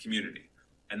of the community.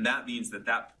 And that means that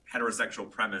heterosexual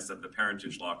premise of the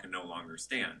parentage law can no longer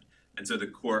stand. And so the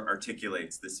court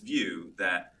articulates this view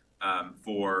that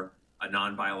for a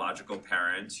non-biological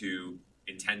parent who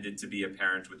intended to be a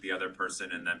parent with the other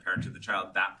person and then parented the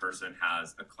child, that person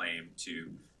has a claim to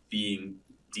being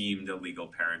deemed a legal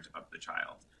parent of the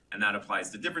child. And that applies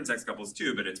to different sex couples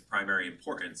too, but its primary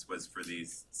importance was for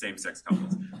these same-sex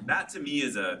couples. That to me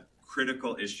is a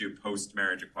critical issue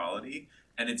post-marriage equality,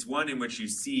 and it's one in which you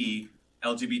see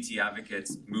LGBT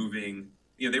advocates moving,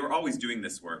 they were always doing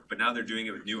this work, but now they're doing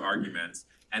it with new arguments,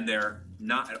 and they're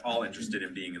not at all interested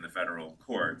in being in the federal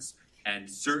courts, and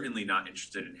certainly not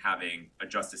interested in having a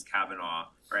Justice Kavanaugh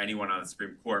or anyone on the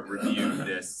Supreme Court review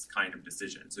this kind of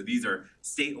decision. So these are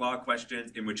state law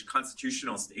questions in which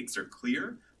constitutional stakes are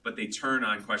clear, but they turn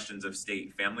on questions of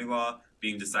state family law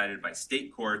being decided by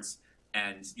state courts,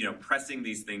 and pressing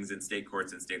these things in state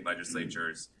courts and state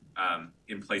legislatures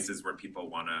in places where people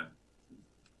want to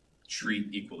treat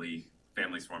equally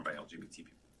families formed by LGBT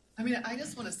people. I mean, I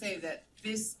just want to say that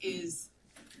this is,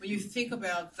 when you think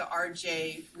about the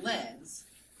RJ lens,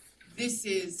 this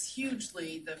is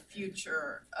hugely the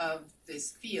future of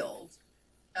this field.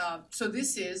 So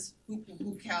this is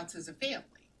who counts as a family.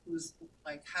 Who's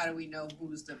like, how do we know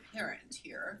who's the parent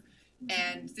here?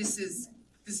 And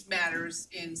this matters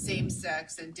in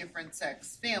same-sex and different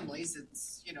sex families.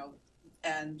 It's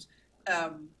and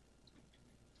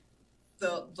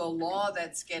the law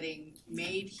that's getting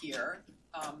made here,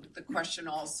 the question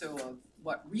also of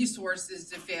what resources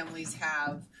do families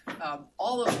have,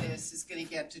 all of this is going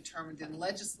to get determined in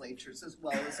legislatures as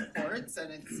well as courts,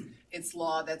 and it's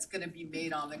law that's going to be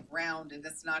made on the ground, and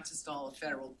it's not just all a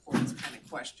federal courts kind of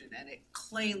question, and it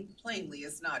plainly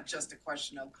is not just a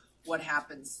question of what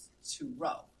happens to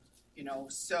Roe.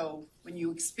 So when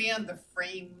you expand the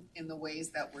frame in the ways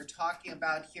that we're talking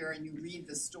about here, and you read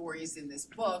the stories in this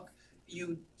book,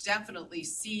 you definitely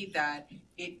see that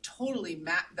it totally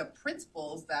the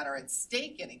principles that are at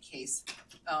stake in a case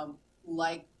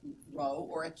like Roe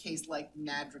or a case like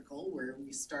Madrigal, where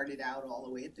we started out all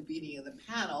the way at the beginning of the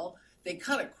panel, they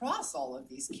cut across all of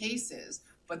these cases,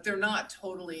 but they're not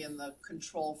totally in the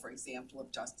control, for example,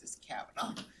 of Justice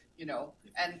Kavanaugh.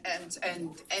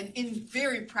 And in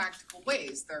very practical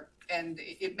ways, and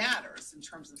it matters in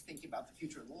terms of thinking about the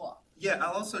future of the law. Yeah,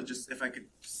 I'll also just, if I could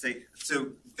say, so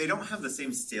they don't have the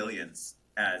same salience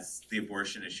as the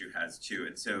abortion issue has too,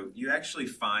 and so you actually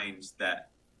find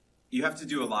that you have to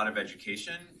do a lot of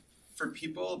education for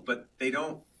people, but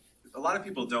a lot of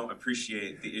people don't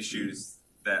appreciate the issues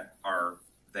that are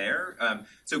there.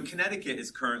 So Connecticut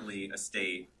is currently a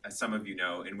state, as some of you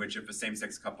know, in which if a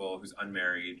same-sex couple who's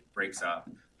unmarried breaks up,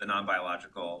 the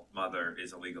non-biological mother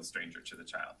is a legal stranger to the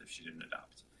child if she didn't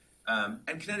adopt.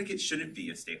 And Connecticut shouldn't be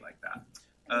a state like that.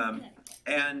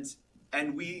 And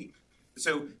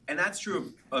that's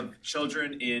true of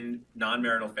children in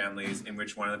non-marital families in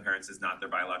which one of the parents is not their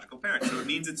biological parent. So it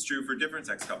means it's true for different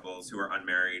sex couples who are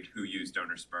unmarried who use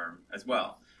donor sperm as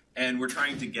well. And we're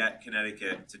trying to get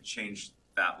Connecticut to change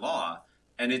that law,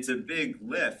 and it's a big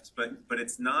lift, but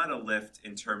it's not a lift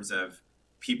in terms of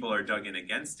people are dug in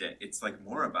against it. It's like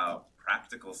more about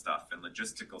practical stuff and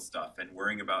logistical stuff and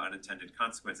worrying about unintended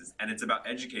consequences, and it's about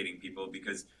educating people,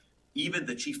 because even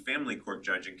the chief family court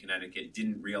judge in Connecticut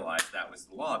didn't realize that was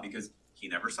the law because he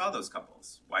never saw those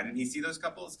couples. Why didn't he see those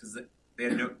couples? Because they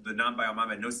had the non-bio mom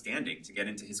had no standing to get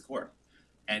into his court.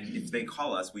 And if they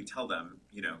call us, we tell them,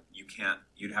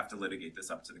 you'd have to litigate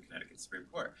this up to the Connecticut Supreme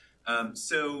Court.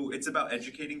 So it's about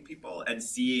educating people and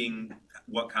seeing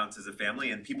what counts as a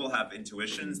family. And people have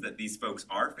intuitions that these folks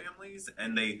are families,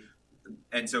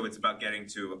 and so it's about getting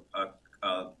to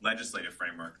a legislative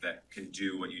framework that can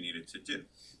do what you need it to do.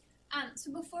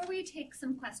 So before we take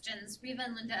some questions, Riva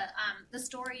and Linda, the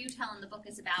story you tell in the book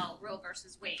is about Roe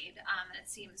versus Wade, and it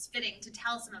seems fitting to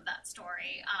tell some of that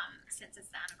story since it's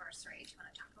the anniversary. Do you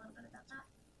want to talk a little bit about that?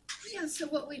 Yeah, so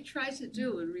what we tried to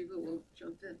do, and Riva will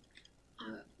jump in,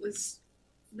 was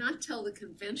not tell the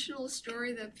conventional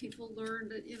story that people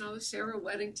learned that, Sarah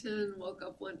Weddington woke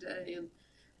up one day and,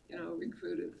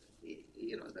 recruited,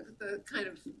 the kind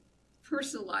of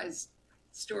personalized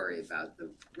story about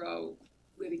the Roe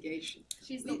litigation.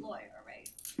 She's the lawyer, right?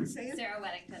 Say it? Sarah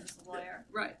Weddington's the lawyer.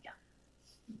 Right. Yeah.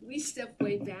 We step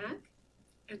way back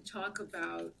and talk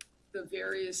about the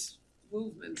various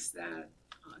movements that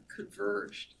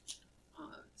converged,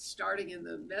 starting in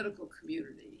the medical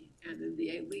community and in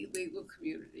the elite legal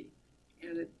community,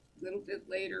 and a little bit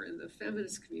later in the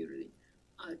feminist community,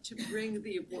 to bring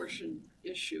the abortion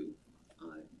issue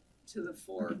to the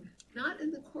fore, not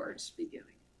in the courts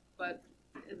beginning, but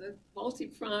in the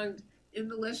multi-pronged, in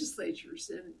the legislatures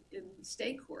and in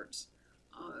state courts.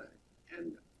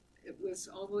 And it was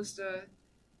almost a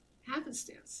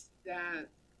happenstance that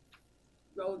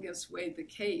Roe against Wade, the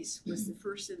case, was the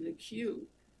first in the queue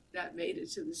that made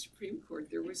it to the Supreme Court.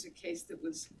 There was a case that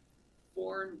was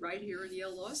born right here in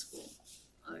Yale Law School,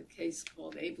 a case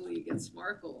called Abley against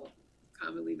Markle,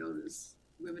 commonly known as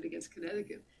Women Against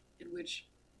Connecticut, in which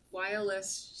YLS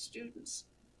students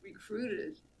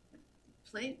recruited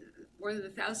more than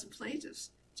 1,000 plaintiffs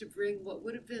to bring what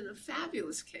would have been a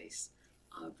fabulous case,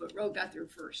 but Roe got there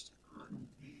first.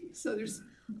 So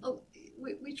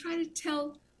we try to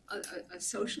tell a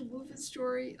social movement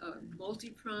story, a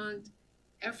multi-pronged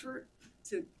effort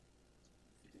to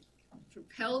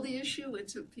propel the issue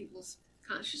into people's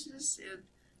consciousness, and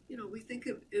we think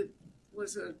it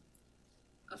was a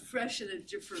fresh and a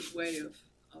different way of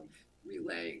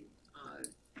relaying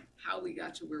how we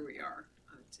got to where we are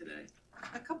today.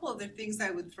 A couple other things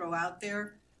I would throw out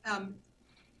there.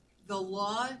 The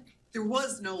law, there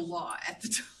was no law at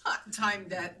the time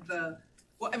that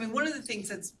one of the things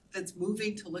that's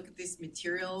moving to look at this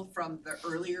material from the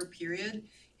earlier period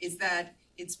is that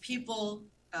it's people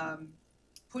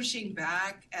pushing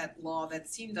back at law that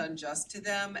seemed unjust to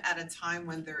them at a time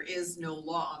when there is no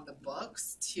law on the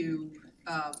books to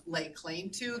lay claim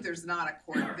to. There's not a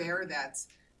court there that's,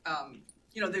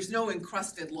 there's no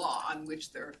encrusted law on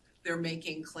which they're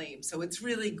making claims. So it's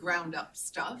really ground up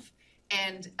stuff.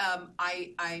 And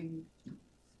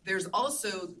there's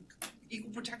also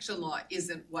equal protection law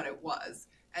isn't what it was.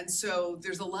 And so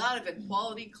there's a lot of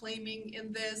equality claiming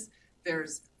in this.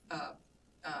 There's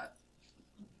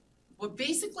what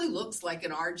basically looks like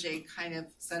an RJ kind of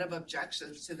set of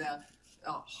objections to the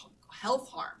health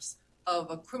harms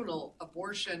of a criminal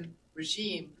abortion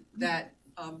regime that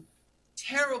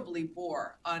terribly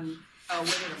bore on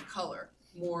women of color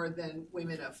more than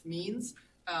women of means,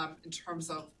 in terms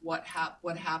of what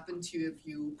happened to you if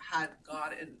you had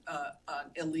got an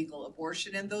illegal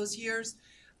abortion in those years.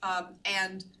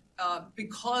 And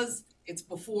because it's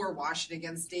before Washington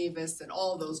against Davis and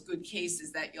all those good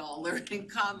cases that y'all learned in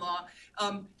con law,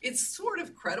 it's sort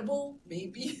of credible,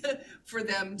 maybe, for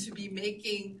them to be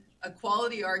making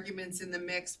equality arguments in the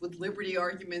mix with liberty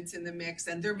arguments in the mix,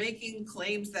 and they're making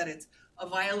claims that it's a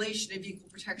violation of equal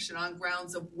protection on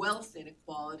grounds of wealth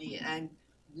inequality and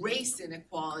race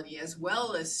inequality as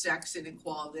well as sex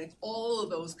inequality. All of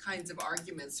those kinds of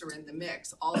arguments are in the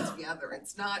mix all together.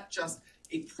 It's not just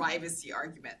a privacy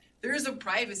argument. There is a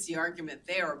privacy argument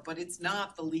there, but it's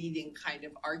not the leading kind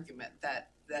of argument that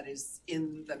is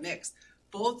in the mix.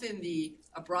 Both in the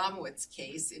Abramowitz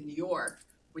case in New York,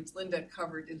 which Linda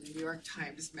covered in the New York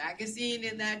Times Magazine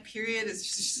in that period, it's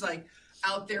just like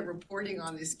out there reporting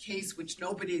on this case, which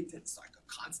it's like a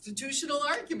constitutional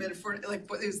argument for, like,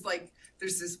 but it's like,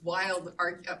 there's this wild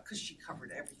argument, because she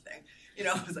covered everything. It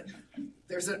was like,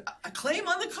 there's a claim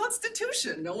on the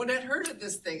Constitution. No one had heard of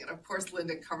this thing. And of course,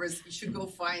 Linda covers, you should go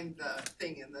find the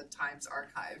thing in the Times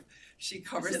archive. She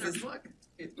covers it's in this our book.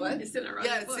 What? It's in our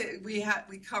book.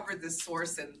 We covered this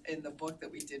source in the book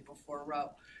that we did before Roe.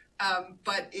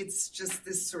 But it's just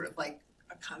this sort of like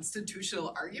a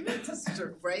constitutional argument,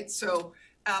 right? So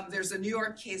there's a New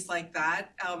York case like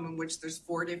that in which there's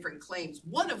 4 different claims,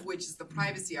 one of which is the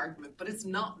privacy argument, but it's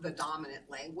not the dominant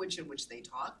language in which they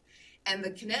talk. And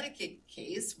the Connecticut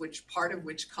case, part of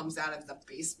which comes out of the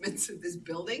basements of this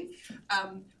building,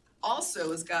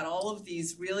 also has got all of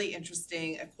these really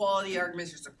interesting equality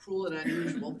arguments. There's a cruel and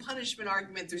unusual punishment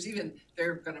argument.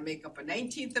 They're going to make up a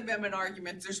 19th Amendment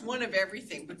argument. There's one of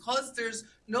everything. Because there's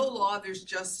no law, there's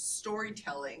just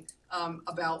storytelling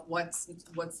about what's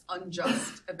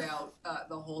unjust about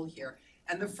the whole here.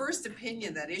 And the first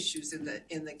opinion that issues in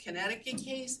the Connecticut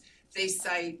case, they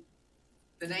cite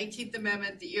the 19th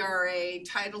Amendment, the ERA,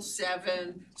 Title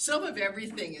VII, some of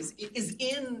everything is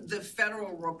in the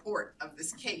federal report of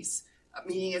this case,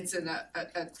 meaning it's an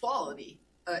equality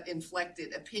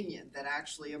inflected opinion that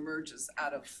actually emerges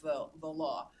out of the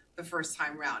law. the first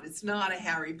time round. It's not a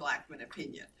Harry Blackman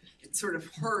opinion. It sort of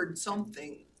heard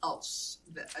something else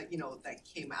that, that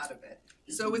came out of it.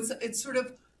 So it's sort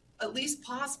of at least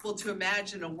possible to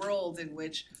imagine a world in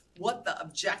which what the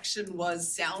objection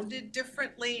was sounded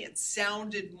differently. It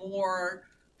sounded more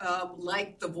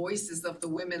like the voices of the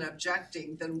women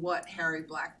objecting than what Harry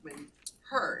Blackman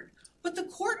heard. But the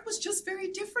court was just very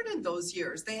different in those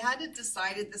years. They hadn't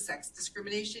decided the sex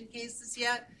discrimination cases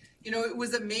yet. It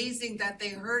was amazing that they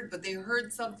heard, but they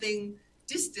heard something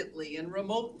distantly and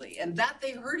remotely. And that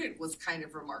they heard it was kind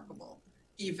of remarkable,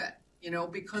 even,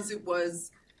 because it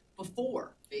was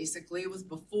before, basically. It was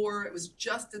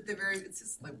just at the very, it's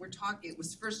just like it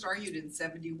was first argued in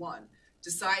 71,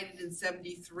 decided in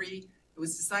 73. It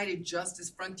was decided just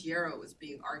as Frontiero was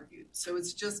being argued. So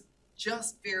it's just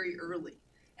very early.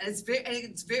 And it's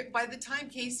very, by the time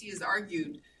Casey is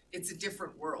argued, it's a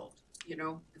different world.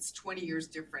 It's 20 years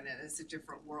different, and it's a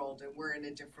different world, and we're in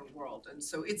a different world. And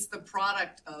so it's the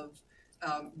product of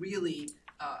really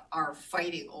our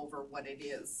fighting over what it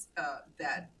is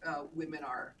that women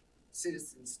are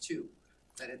citizens too,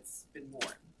 that it's been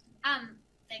born.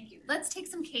 Thank you. Let's take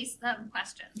some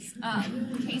questions.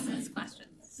 Cases, questions,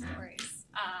 stories.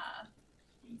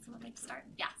 Someone like to start?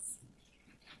 Yes.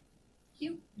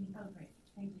 You? Oh, great.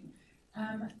 Thank you.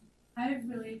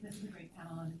 This is a great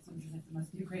panel, and it seems as if it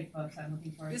must be a great book, so I'm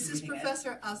looking forward to This reading is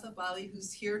Professor Azabali,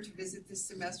 who's here to visit this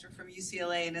semester from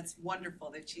UCLA, and it's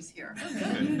wonderful that she's here.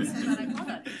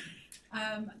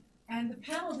 And the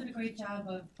panel did a great job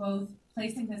of both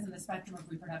placing this in the spectrum of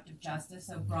reproductive justice,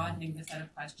 so broadening the set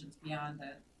of questions beyond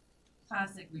the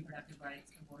classic reproductive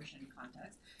rights abortion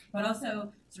context, but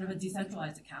also sort of a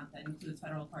decentralized account that includes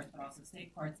federal courts, but also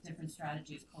state courts, different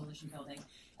strategies, coalition building.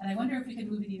 And I wonder if we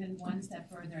could move it even one step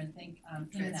further and think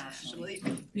internationally,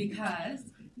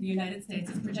 because the United States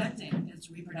is projecting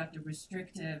its reproductive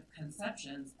restrictive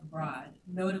conceptions abroad,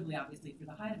 notably, obviously, through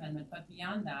the Hyde Amendment, but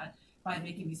beyond that, by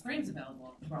making these frames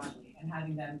available broadly and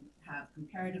having them have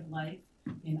comparative life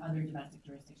in other domestic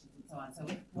jurisdictions and so on. So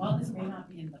while this may not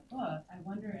be in the book, I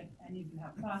wonder if any of you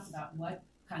have thoughts about what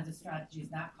kinds of strategies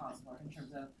that calls for in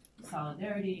terms of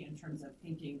solidarity, in terms of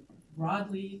thinking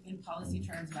broadly in policy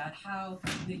terms about how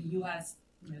the U.S.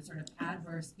 Sort of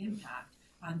adverse impact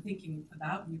on thinking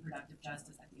about reproductive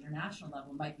justice at the international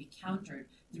level might be countered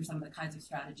through some of the kinds of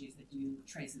strategies that you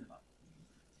trace in the book.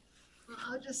 Well,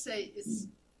 I'll just say it's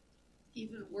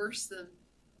even worse than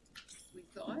we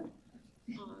thought.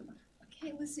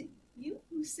 Okay, listen, you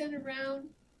who sent around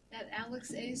that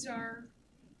Alex Azar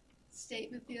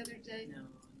statement the other day?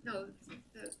 No,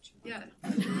 yeah.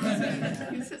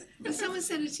 Someone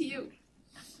sent it to you.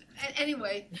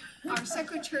 Anyway, our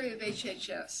Secretary of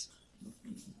HHS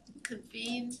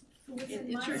convened an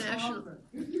international.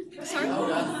 Sorry?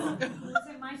 It's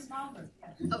in my small group.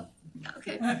 Oh,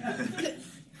 okay.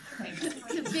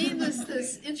 Convened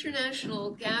this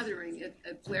international gathering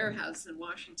at Blair House in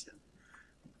Washington,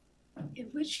 in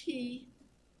which he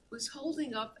was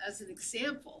holding up as an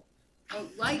example, a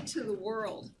light to the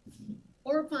world,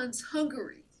 Orban's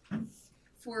Hungary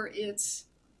for its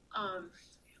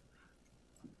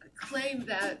claim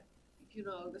that,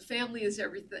 the family is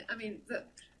everything. I mean,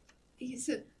 he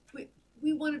said,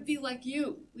 we want to be like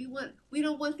you. We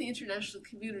don't want the international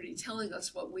community telling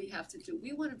us what we have to do.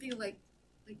 We want to be like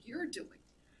you're doing.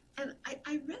 And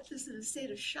I read this in a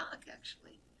state of shock,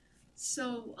 actually.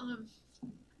 So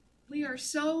we're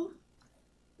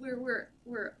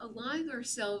allying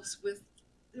ourselves with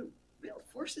the real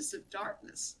forces of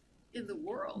darkness in the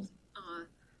world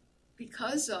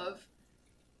because of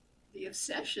the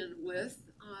obsession with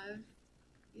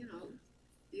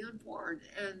the unborn.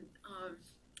 And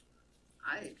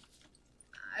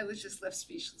I was just left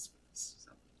speechless with this.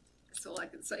 So that's all I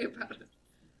can say about it.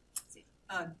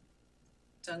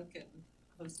 Duncan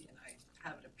Hosey and I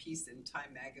have a piece in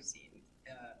Time magazine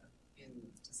in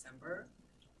December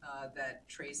that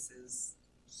traces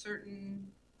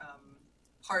certain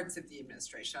parts of the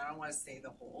administration. I don't want to say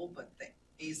the whole, but the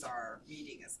Azar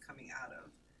meeting is coming out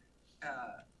of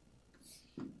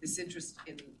this interest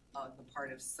on the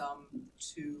part of some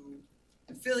to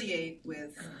affiliate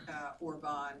with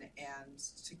Orban and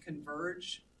to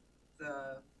converge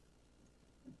the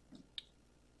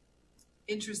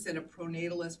interest in a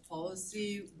pronatalist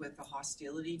policy with a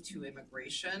hostility to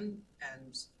immigration,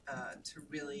 and to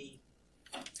really,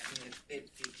 it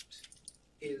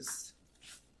is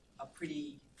a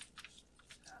pretty,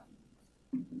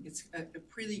 it's a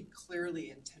pretty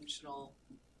clearly intentional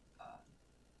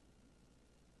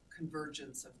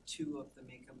convergence of two of the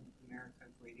Make America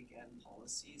Great Again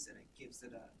policies, and it gives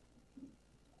it a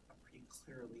pretty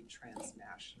clearly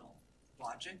transnational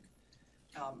logic.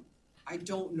 I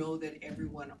don't know that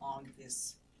everyone on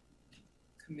this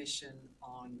Commission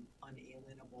on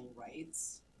Unalienable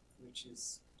Rights, which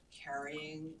is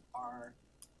carrying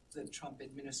the Trump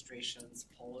administration's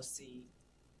policy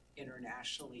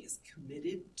internationally, is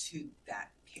committed to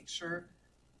that picture.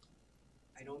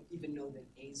 I don't even know that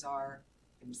Azar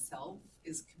himself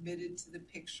is committed to the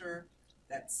picture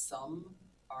that some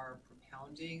are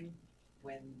propounding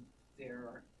when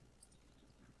they're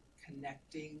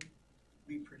connecting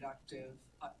reproductive,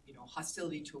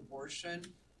 hostility to abortion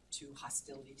to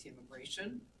hostility to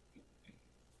immigration.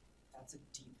 That's a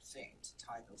deep thing to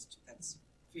tie those two. That's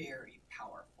very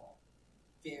powerful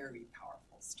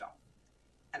stuff.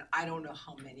 And I don't know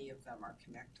how many of them are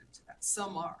connected to that.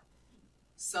 Some are.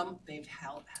 Some, they've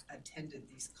attended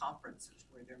these conferences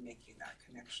where they're making that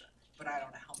connection, but I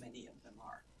don't know how many of them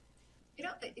are.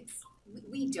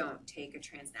 We don't take a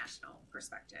transnational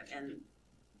perspective, and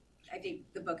I think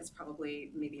the book is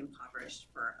probably maybe impoverished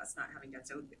for us not having done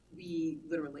so. We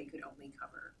literally could only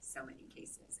cover so many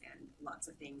cases, and lots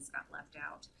of things got left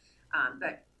out.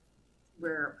 But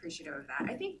we're appreciative of that.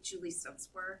 I think Julie Sook's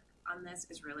work on this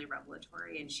is really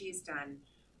revelatory, and she's done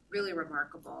really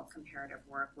remarkable comparative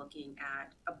work looking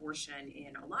at abortion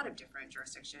in a lot of different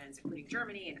jurisdictions, including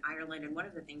Germany and Ireland. And one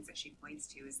of the things that she points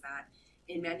to is that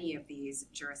in many of these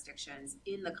jurisdictions,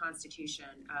 in the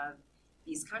constitution of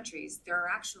these countries, there are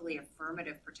actually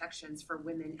affirmative protections for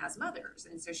women as mothers.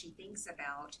 And so she thinks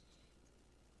about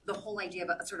the whole idea of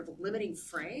a sort of a limiting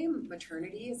frame.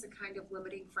 Maternity is a kind of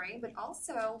limiting frame, but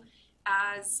also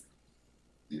as,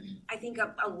 I think,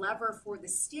 a lever for the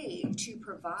state to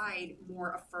provide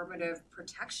more affirmative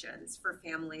protections for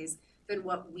families than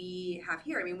what we have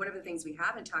here. I mean, one of the things we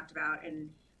haven't talked about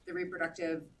in the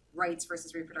reproductive rights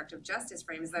versus reproductive justice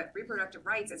frame is that reproductive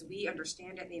rights, as we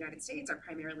understand it in the United States, are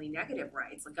primarily negative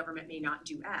rights. Like, government may not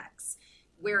do X,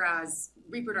 whereas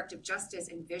reproductive justice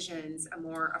envisions a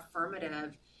more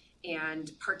affirmative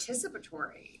and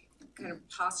participatory kind of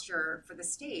posture for the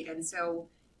state. And so,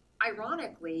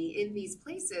 ironically, in these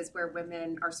places where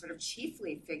women are sort of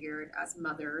chiefly figured as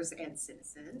mothers and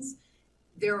citizens,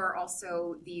 there are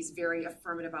also these very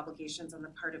affirmative obligations on the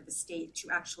part of the state to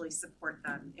actually support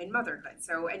them in motherhood.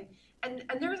 So, and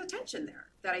there is a tension there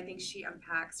that I think she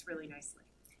unpacks really nicely.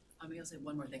 Maybe I'll say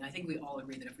one more thing. I think we all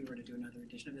agree that if we were to do another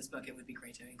edition of this book, it would be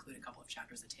great to include a couple of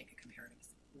chapters that take a comparative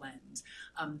lens.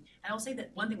 And I'll say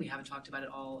that one thing we haven't talked about at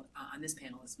all on this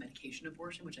panel is medication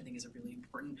abortion, which I think is a really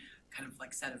important kind of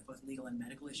like set of both legal and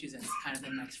medical issues. And it's kind of the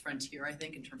next frontier, I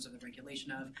think, in terms of the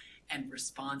regulation of and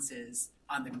responses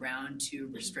on the ground to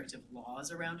restrictive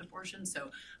laws around abortion.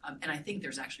 So, and I think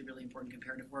there's actually really important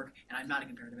comparative work, and I'm not a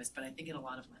comparativist, but I think in a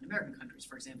lot of Latin American countries,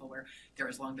 for example, where there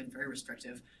has long been very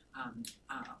restrictive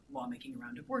lawmaking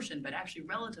around abortion, but actually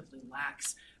relatively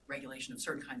lax regulation of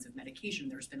certain kinds of medication,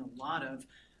 there's been a lot of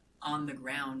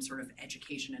on-the-ground sort of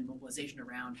education and mobilization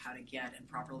around how to get and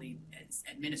properly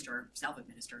administer,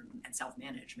 self-administer, and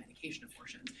self-manage medication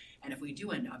abortions. And if we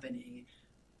do end up in a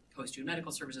post-June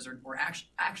medical services or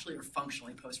actually or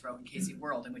functionally post-Roe and Casey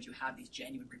world in which you have these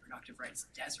genuine reproductive rights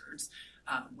deserts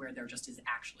where there just is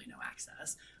actually no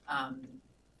access,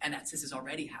 and that this is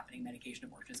already happening, medication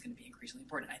abortion is going to be increasingly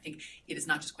important. I think it is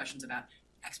not just questions about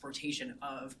exportation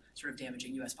of sort of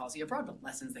damaging U.S. policy abroad, but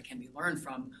lessons that can be learned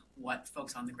from what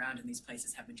folks on the ground in these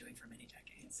places have been doing for many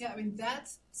decades. Yeah, I mean,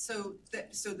 so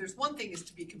there's one thing is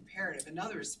to be comparative,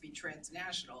 another is to be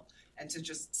transnational, and to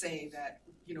just say that,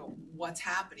 what's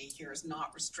happening here is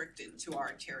not restricted to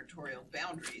our territorial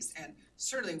boundaries. And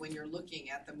certainly when you're looking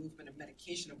at the movement of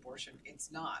medication abortion,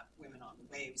 it's not Women on the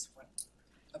Waves,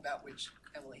 about which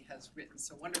Emily has written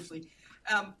so wonderfully.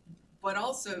 But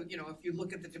also, if you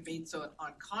look at the debates on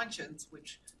conscience,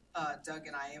 which Doug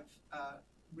and I have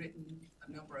written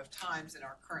a number of times and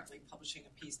are currently publishing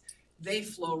a piece, they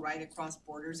flow right across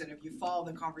borders. And if you follow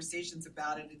the conversations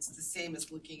about it, it's the same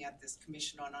as looking at this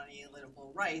Commission on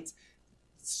Unalienable Rights,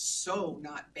 so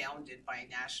not bounded by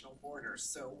national borders.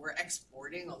 So we're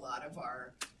exporting a lot of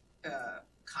our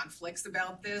conflicts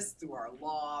about this through our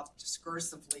law,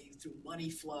 discursively, through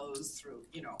money flows, through,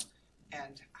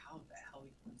 and how the hell,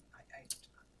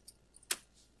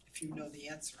 if you know the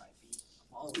answer, I'd be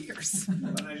all ears.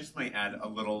 And I just might add a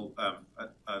little,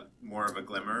 more of a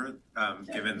glimmer,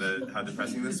 given how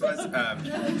depressing this was.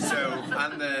 So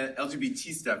on the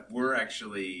LGBT stuff, we're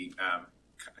actually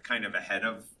kind of ahead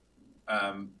of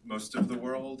most of the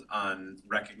world on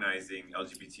recognizing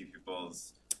LGBT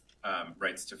people's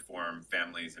rights to form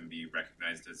families and be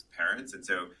recognized as parents. And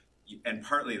so, and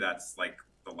partly that's like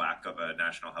the lack of a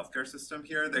national healthcare system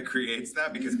here that creates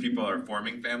that, because people are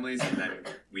forming families and then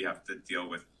we have to deal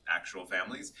with actual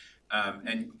families.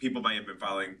 And people might have been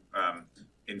following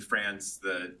in France,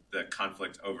 the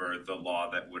conflict over the law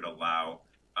that would allow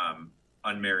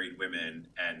unmarried women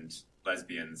and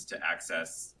lesbians to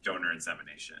access donor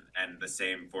insemination, and the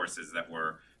same forces that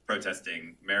were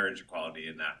protesting marriage equality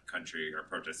in that country are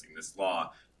protesting this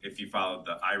law. If you followed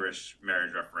the Irish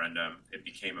marriage referendum, it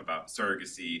became about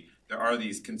surrogacy. There are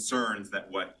these concerns that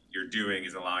what you're doing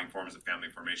is allowing forms of family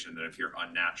formation that appear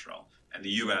unnatural, and the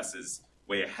U.S. is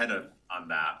way ahead on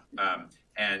that.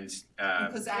 Because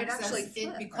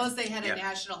because they had a Yeah.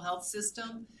 national health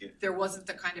system, Yeah. there wasn't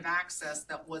the kind of access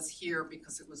that was here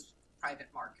because it was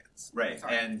private markets. Right,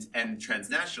 Sorry. and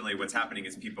transnationally, what's happening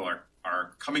is people are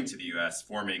coming to the U.S.,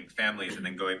 forming families, and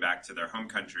then going back to their home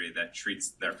country that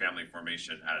treats their family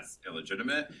formation as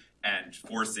illegitimate, and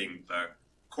forcing the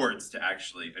courts to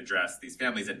actually address these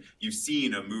families. And you've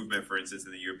seen a movement, for instance,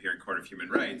 in the European Court of Human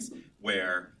Rights,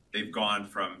 where they've gone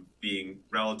from being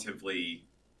relatively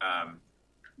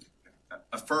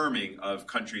affirming of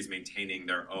countries maintaining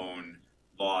their own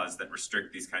laws that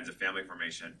restrict these kinds of family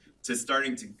formation to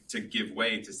starting to give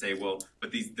way to say, well,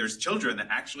 but there's children that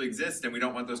actually exist and we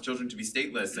don't want those children to be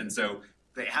stateless, and so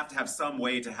they have to have some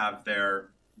way to have their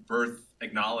birth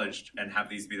acknowledged and have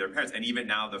these be their parents. And even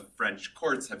now the French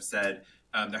courts have said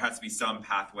there has to be some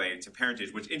pathway to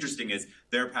parentage, which interesting is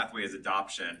their pathway is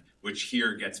adoption, which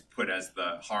here gets put as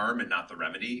the harm and not the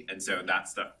remedy. And so that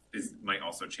stuff might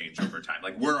also change over time.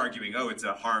 Like we're arguing, oh, it's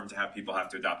a harm to have people have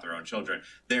to adopt their own children.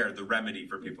 There, the remedy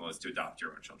for people is to adopt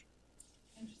your own children.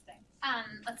 Interesting.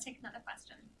 Let's take another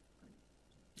question.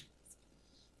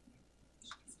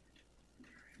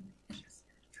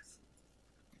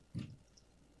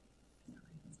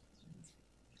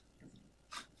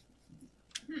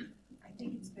 I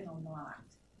think it's been a lot,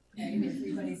 right?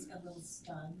 Everybody's a little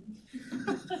stunned.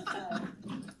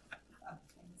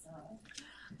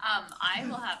 I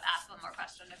will ask one more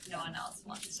question if no one else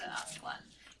wants to ask one.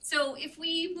 So if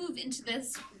we move into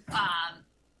this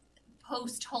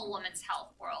post-whole woman's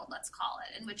health world, let's call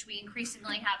it, in which we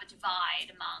increasingly have a divide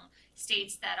among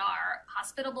states that are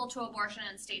hospitable to abortion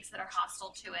and states that are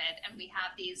hostile to it, and we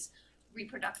have these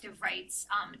reproductive rights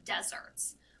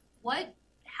deserts, what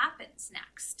happens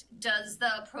next? Does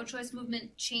the pro-choice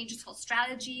movement change its whole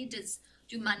strategy?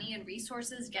 Do money and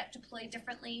resources get deployed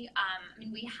differently? I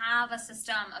mean, we have a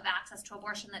system of access to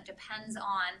abortion that depends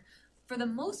on, for the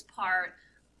most part,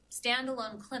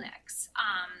 standalone clinics.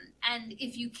 And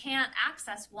if you can't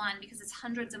access one because it's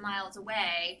hundreds of miles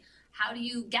away, how do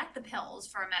you get the pills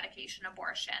for a medication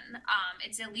abortion?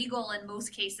 It's illegal in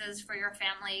most cases for your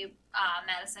family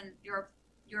medicine, your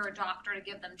doctor to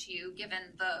give them to you, given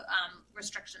the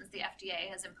restrictions the FDA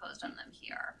has imposed on them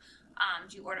here.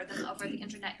 Do you order them over the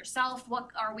internet yourself? What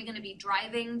are we going to be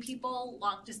driving people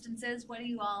long distances? What do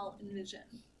you all envision?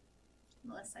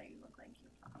 Melissa, you look like you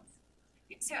have thoughts.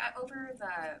 So over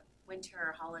the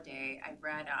winter holiday, I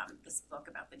read this book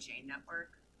about the Jane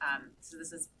Network. So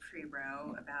this is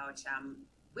pre-Roe, about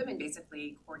women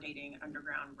basically coordinating an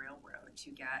underground railroad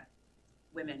to get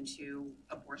women to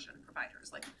abortion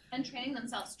providers, and training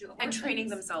themselves to do abortion. And training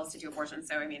themselves to do abortion.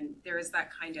 So I mean, there is that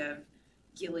kind of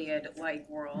Gilead-like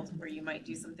world where you might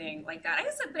do something like that.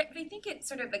 But I think it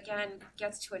sort of again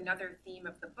gets to another theme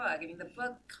of the book. I mean, the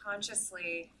book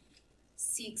consciously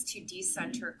seeks to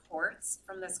decenter courts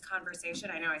from this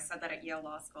conversation. I know I said that at Yale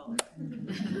Law School.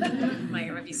 Like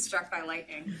I would be struck by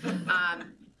lightning.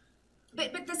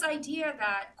 But this idea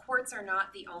that courts are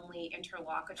not the only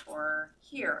interlocutor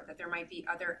here, that there might be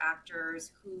other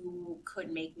actors who could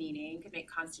make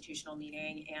constitutional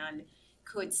meaning, and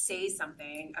could say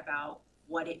something about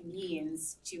what it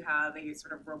means to have a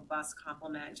sort of robust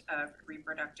complement of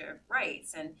reproductive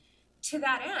rights. And to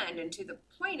that end, and to the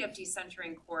point of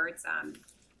decentering courts,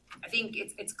 I think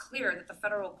it's clear that the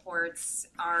federal courts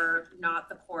are not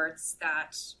the courts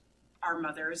that our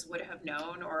mothers would have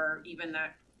known, or even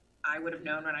that I would have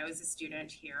known when I was a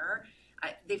student here.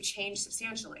 They've changed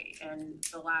substantially in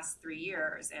the last 3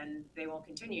 years, and they will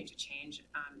continue to change,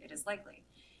 it is likely.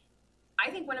 I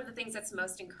think one of the things that's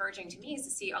most encouraging to me is to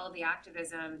see all of the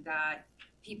activism that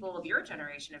people of your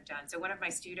generation have done. So one of my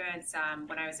students,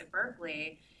 when I was at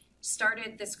Berkeley,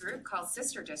 started this group called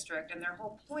Sister District, and their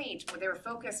whole point, where they were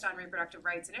focused on reproductive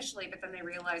rights initially, but then they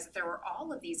realized that there were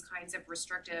all of these kinds of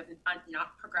restrictive,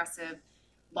 not progressive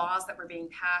laws that were being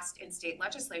passed in state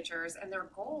legislatures, and their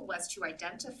goal was to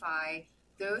identify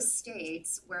those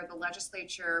states where the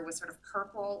legislature was sort of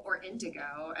purple or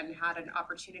indigo and had an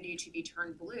opportunity to be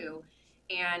turned blue.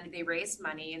 And they raised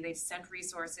money and they sent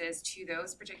resources to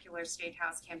those particular state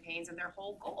house campaigns, and their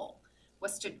whole goal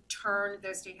was to turn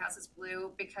those state houses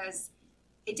blue, because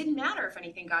it didn't matter if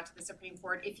anything got to the Supreme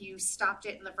Court if you stopped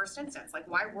it in the first instance. Like,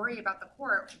 why worry about the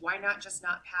court? Why not just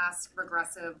not pass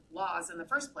regressive laws in the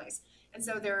first place? And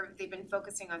so they've been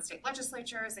focusing on state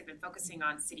legislatures, they've been focusing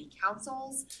on city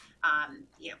councils.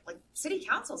 Like city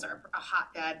councils are a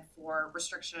hotbed for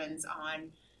restrictions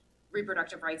on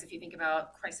reproductive rights. If you think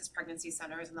about crisis pregnancy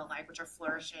centers and the like, which are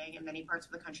flourishing in many parts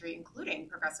of the country, including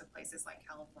progressive places like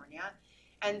California.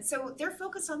 And so they're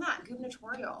focused on that,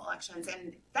 gubernatorial elections.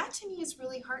 And that to me is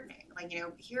really heartening. Like,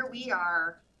 here we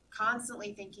are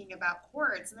constantly thinking about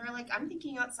courts, and they're like, I'm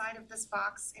thinking outside of this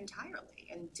box entirely,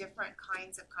 and different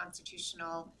kinds of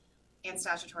constitutional and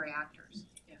statutory actors.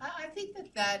 I think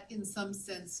that in some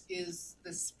sense is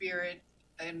the spirit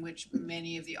in which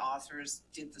many of the authors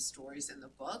did the stories in the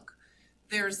book.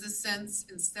 There's the sense,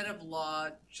 instead of law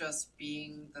just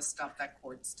being the stuff that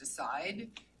courts decide,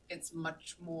 it's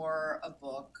much more a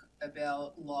book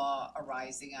about law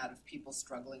arising out of people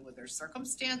struggling with their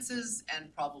circumstances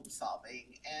and problem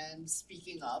solving and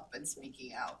speaking up and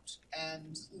speaking out.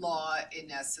 And law,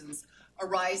 in essence,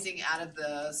 arising out of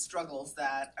the struggles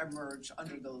that emerge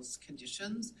under those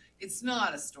conditions. It's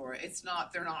not a story.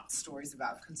 They're not stories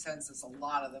about consensus. A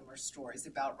lot of them are stories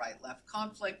about right-left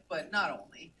conflict, but not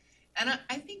only. And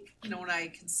I think, when I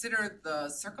consider the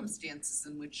circumstances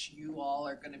in which you all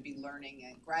are going to be learning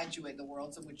and graduate, the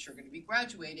worlds in which you're going to be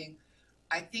graduating,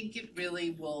 I think it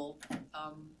really will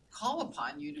call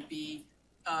upon you to be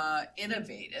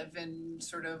innovative and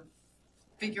sort of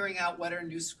figuring out what are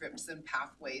new scripts and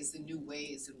pathways and new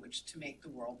ways in which to make the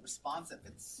world responsive.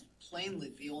 It's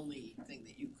plainly the only thing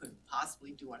that you could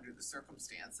possibly do under the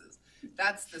circumstances.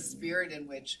 That's the spirit in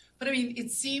which, but I mean,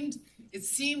 it seemed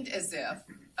as if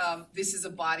this is a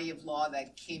body of law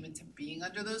that came into being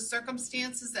under those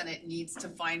circumstances, and it needs to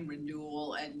find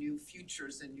renewal and new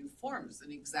futures and new forms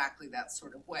in exactly that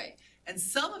sort of way. And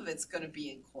some of it's going to be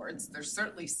in courts. There's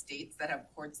certainly states that have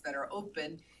courts that are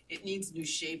open. It needs new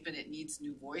shape and it needs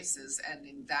new voices. And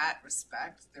in that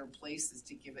respect, there are places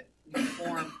to give it new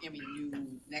form,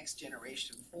 new next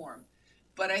generation form.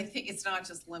 But I think it's not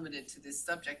just limited to this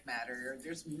subject matter.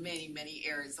 There's many, many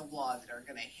areas of law that are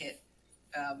going to hit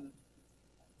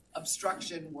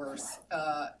obstruction worse,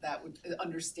 that would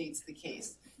understates the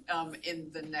case, in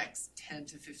the next 10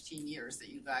 to 15 years that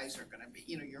you guys are going to be,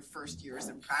 your first years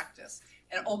in practice.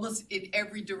 And almost in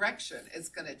every direction, it's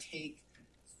going to take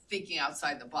thinking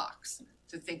outside the box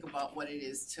to think about what it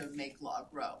is to make law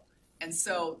grow. And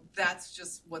so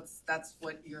that's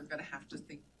what you're going to have to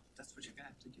think. That's what you're going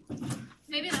to have to do.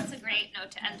 Maybe that's a great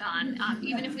note to end on.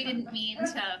 Even if we didn't mean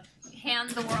to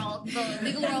hand the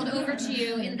legal world over to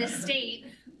you in this state,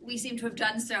 we seem to have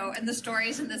done so, and the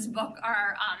stories in this book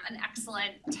are an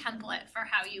excellent template for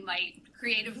how you might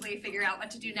creatively figure out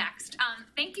what to do next.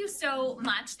 Thank you so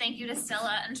much. Thank you to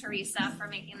Scylla and Teresa for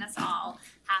making this all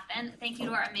happen. Thank you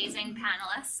to our amazing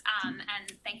panelists, and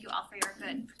thank you all for your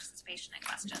good participation and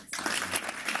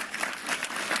questions.